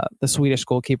with the Swedish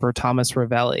goalkeeper Thomas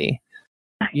Ravelli,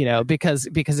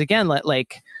 because again,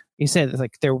 like you said,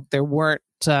 like there weren't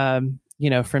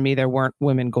for me, there weren't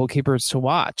women goalkeepers to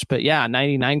watch. But yeah,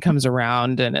 99 comes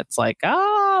around and it's like,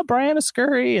 Brianna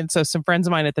Scurry. And so some friends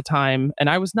of mine at the time, and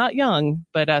I was not young,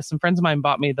 but some friends of mine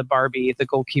bought me the Barbie, the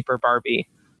goalkeeper Barbie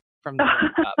from the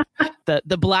World Cup,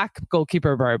 the black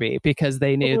goalkeeper Barbie, because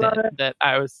they knew that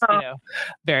I was,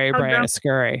 very Brianna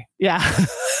Scurry. Yeah.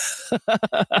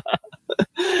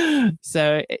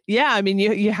 So yeah, I mean,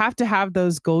 you have to have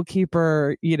those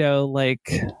goalkeeper,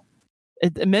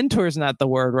 mentor is not the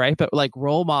word, right? But like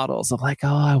role models of like,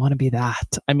 oh, I want to be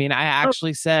that. I mean, I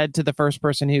actually said to the first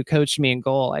person who coached me in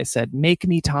goal, I said, make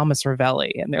me Thomas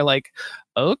Ravelli. And they're like,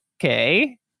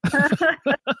 okay. That's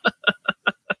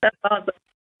awesome.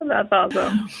 That's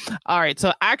awesome. All right.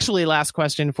 So actually, last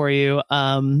question for you.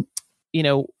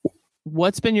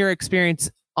 What's been your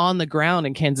experience on the ground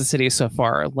in Kansas City so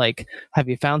far? Like, have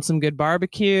you found some good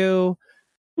barbecue?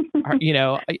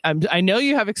 I know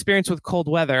you have experience with cold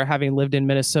weather, having lived in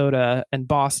Minnesota and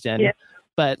Boston,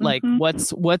 but like,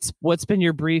 what's been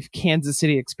your brief Kansas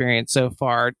City experience so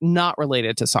far, not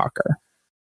related to soccer?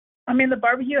 I mean, the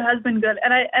barbecue has been good,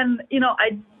 and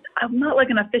I'm not like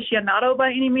an aficionado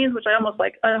by any means, which I almost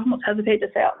hesitate to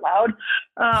say out loud.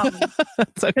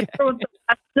 It's okay. Everyone's so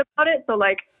passionate about it, so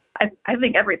like I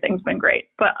think everything's been great,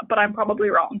 but I'm probably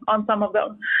wrong on some of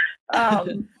them.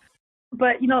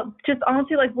 But just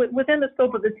honestly, like within the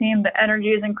scope of the team, the energy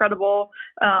is incredible.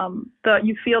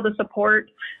 You feel the support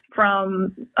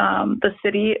from the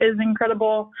city is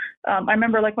incredible. I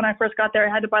remember like when I first got there,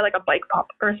 I had to buy like a bike pump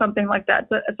or something like that.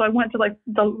 So I went to like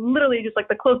literally just like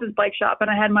the closest bike shop, and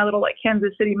I had my little like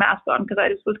Kansas City mask on because I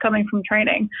just was coming from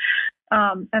training.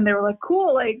 And they were like,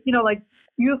 cool, like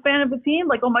you a fan of the team?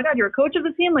 Like, oh my God, you're a coach of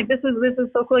the team? Like this is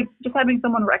so cool. Like just having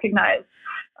someone recognize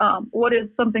what is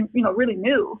something really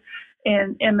new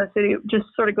in the city just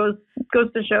sort of goes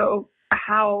to show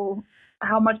how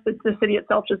much the city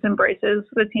itself just embraces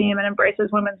the team and embraces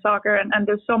women's soccer, and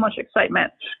there's so much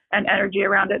excitement and energy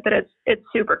around it that it's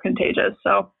super contagious.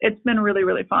 So it's been really,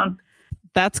 really fun.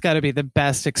 That's got to be the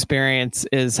best experience,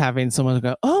 is having someone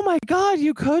go, oh my God,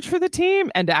 you coach for the team,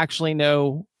 and to actually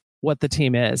know what the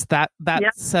team is. That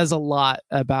says a lot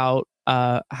about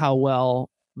how well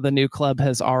the new club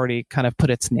has already kind of put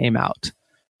its name out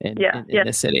in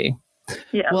the city.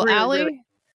 Yeah. Well, really, Allie, really.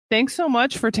 Thanks so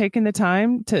much for taking the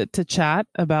time to chat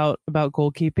about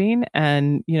goalkeeping,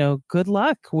 and good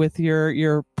luck with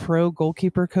your pro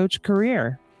goalkeeper coach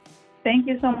career. Thank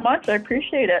you so much. I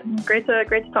appreciate it. Great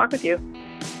to talk with you.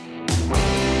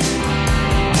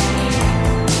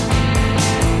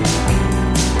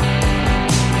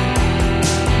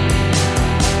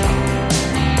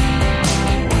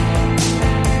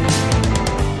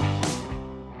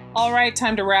 All right,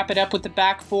 time to wrap it up with the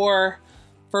back four.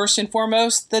 First and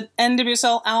foremost, the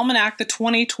NWSL Almanac, the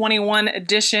 2021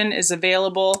 edition, is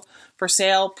available for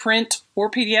sale, print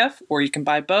or PDF, or you can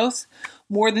buy both.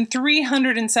 More than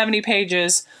 370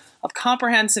 pages of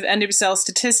comprehensive NWSL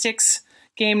statistics,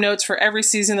 game notes for every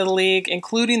season of the league,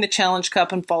 including the Challenge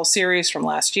Cup and Fall Series from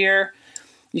last year.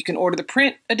 You can order the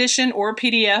print edition or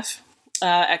PDF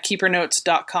at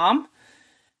keepernotes.com.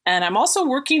 And I'm also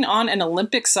working on an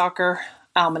Olympic soccer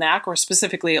almanac, or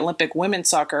specifically Olympic women's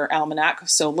soccer almanac,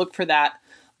 so look for that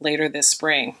later this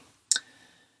spring.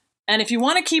 And if you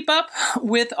want to keep up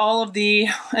with all of the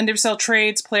NWSL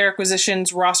trades, player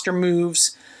acquisitions, roster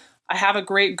moves, I have a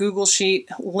great Google sheet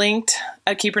linked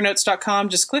at keepernotes.com.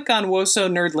 Just click on WOSO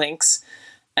Nerd Links,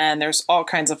 and there's all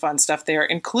kinds of fun stuff there,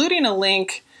 including a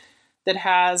link that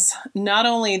has not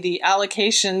only the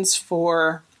allocations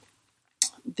for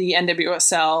the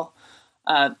NWSL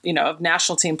of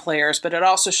national team players, but it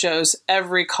also shows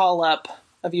every call-up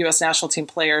of U.S. national team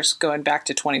players going back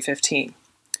to 2015.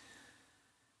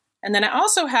 And then I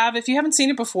also have, if you haven't seen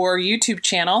it before, a YouTube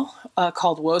channel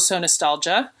called WOSO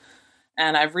Nostalgia.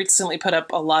 And I've recently put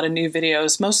up a lot of new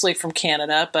videos, mostly from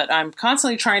Canada, but I'm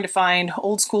constantly trying to find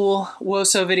old school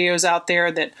WOSO videos out there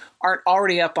that aren't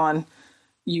already up on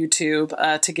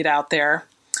YouTube to get out there.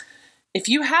 If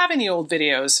you have any old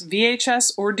videos,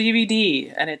 VHS or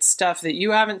DVD, and it's stuff that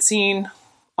you haven't seen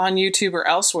on YouTube or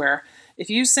elsewhere, if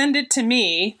you send it to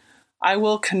me, I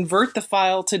will convert the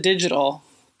file to digital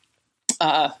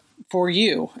for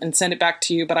you and send it back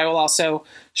to you, but I will also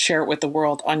share it with the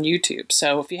world on YouTube.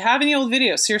 So if you have any old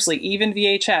videos, seriously, even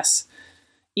VHS,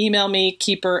 email me,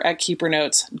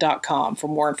 keeper@keepernotes.com for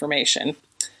more information.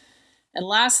 And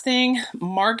last thing,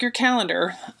 mark your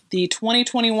calendar. The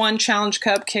 2021 Challenge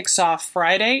Cup kicks off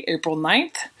Friday, April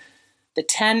 9th. The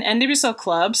 10 NWSL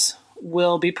clubs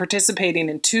will be participating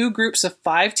in 2 groups of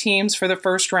 5 teams for the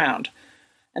first round.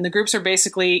 And the groups are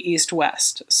basically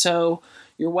east-west. So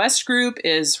your West group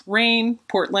is Reign,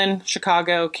 Portland,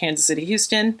 Chicago, Kansas City,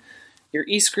 Houston. Your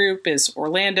East group is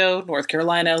Orlando, North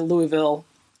Carolina, Louisville,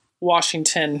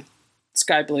 Washington,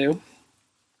 Sky Blue.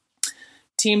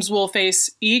 Teams will face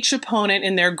each opponent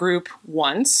in their group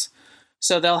once.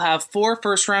 So they'll have 4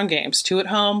 first-round games, 2 at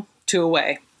home, 2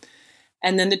 away.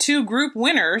 And then the 2 group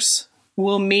winners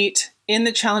will meet in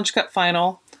the Challenge Cup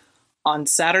final on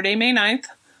Saturday, May 9th,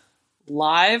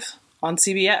 live on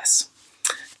CBS.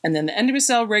 And then the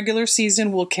NWSL regular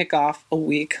season will kick off a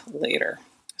week later.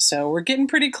 So we're getting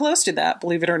pretty close to that,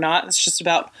 believe it or not. It's just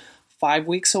about 5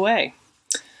 weeks away.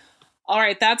 All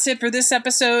right, that's it for this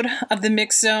episode of the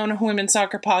Mixed Zone Women's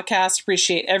Soccer Podcast.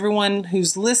 Appreciate everyone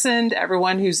who's listened,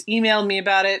 everyone who's emailed me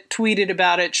about it, tweeted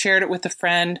about it, shared it with a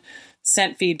friend,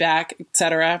 sent feedback,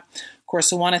 etc. Of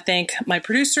course, I want to thank my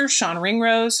producer, Sean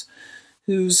Ringrose,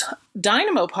 whose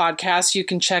Dynamo podcast you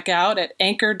can check out at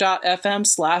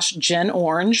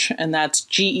anchor.fm/GenOrange, and that's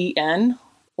GEN,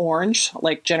 Orange,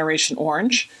 like Generation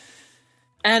Orange.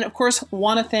 And of course,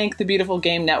 want to thank the Beautiful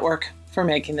Game Network for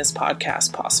making this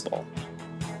podcast possible.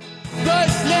 But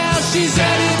now she's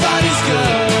headed by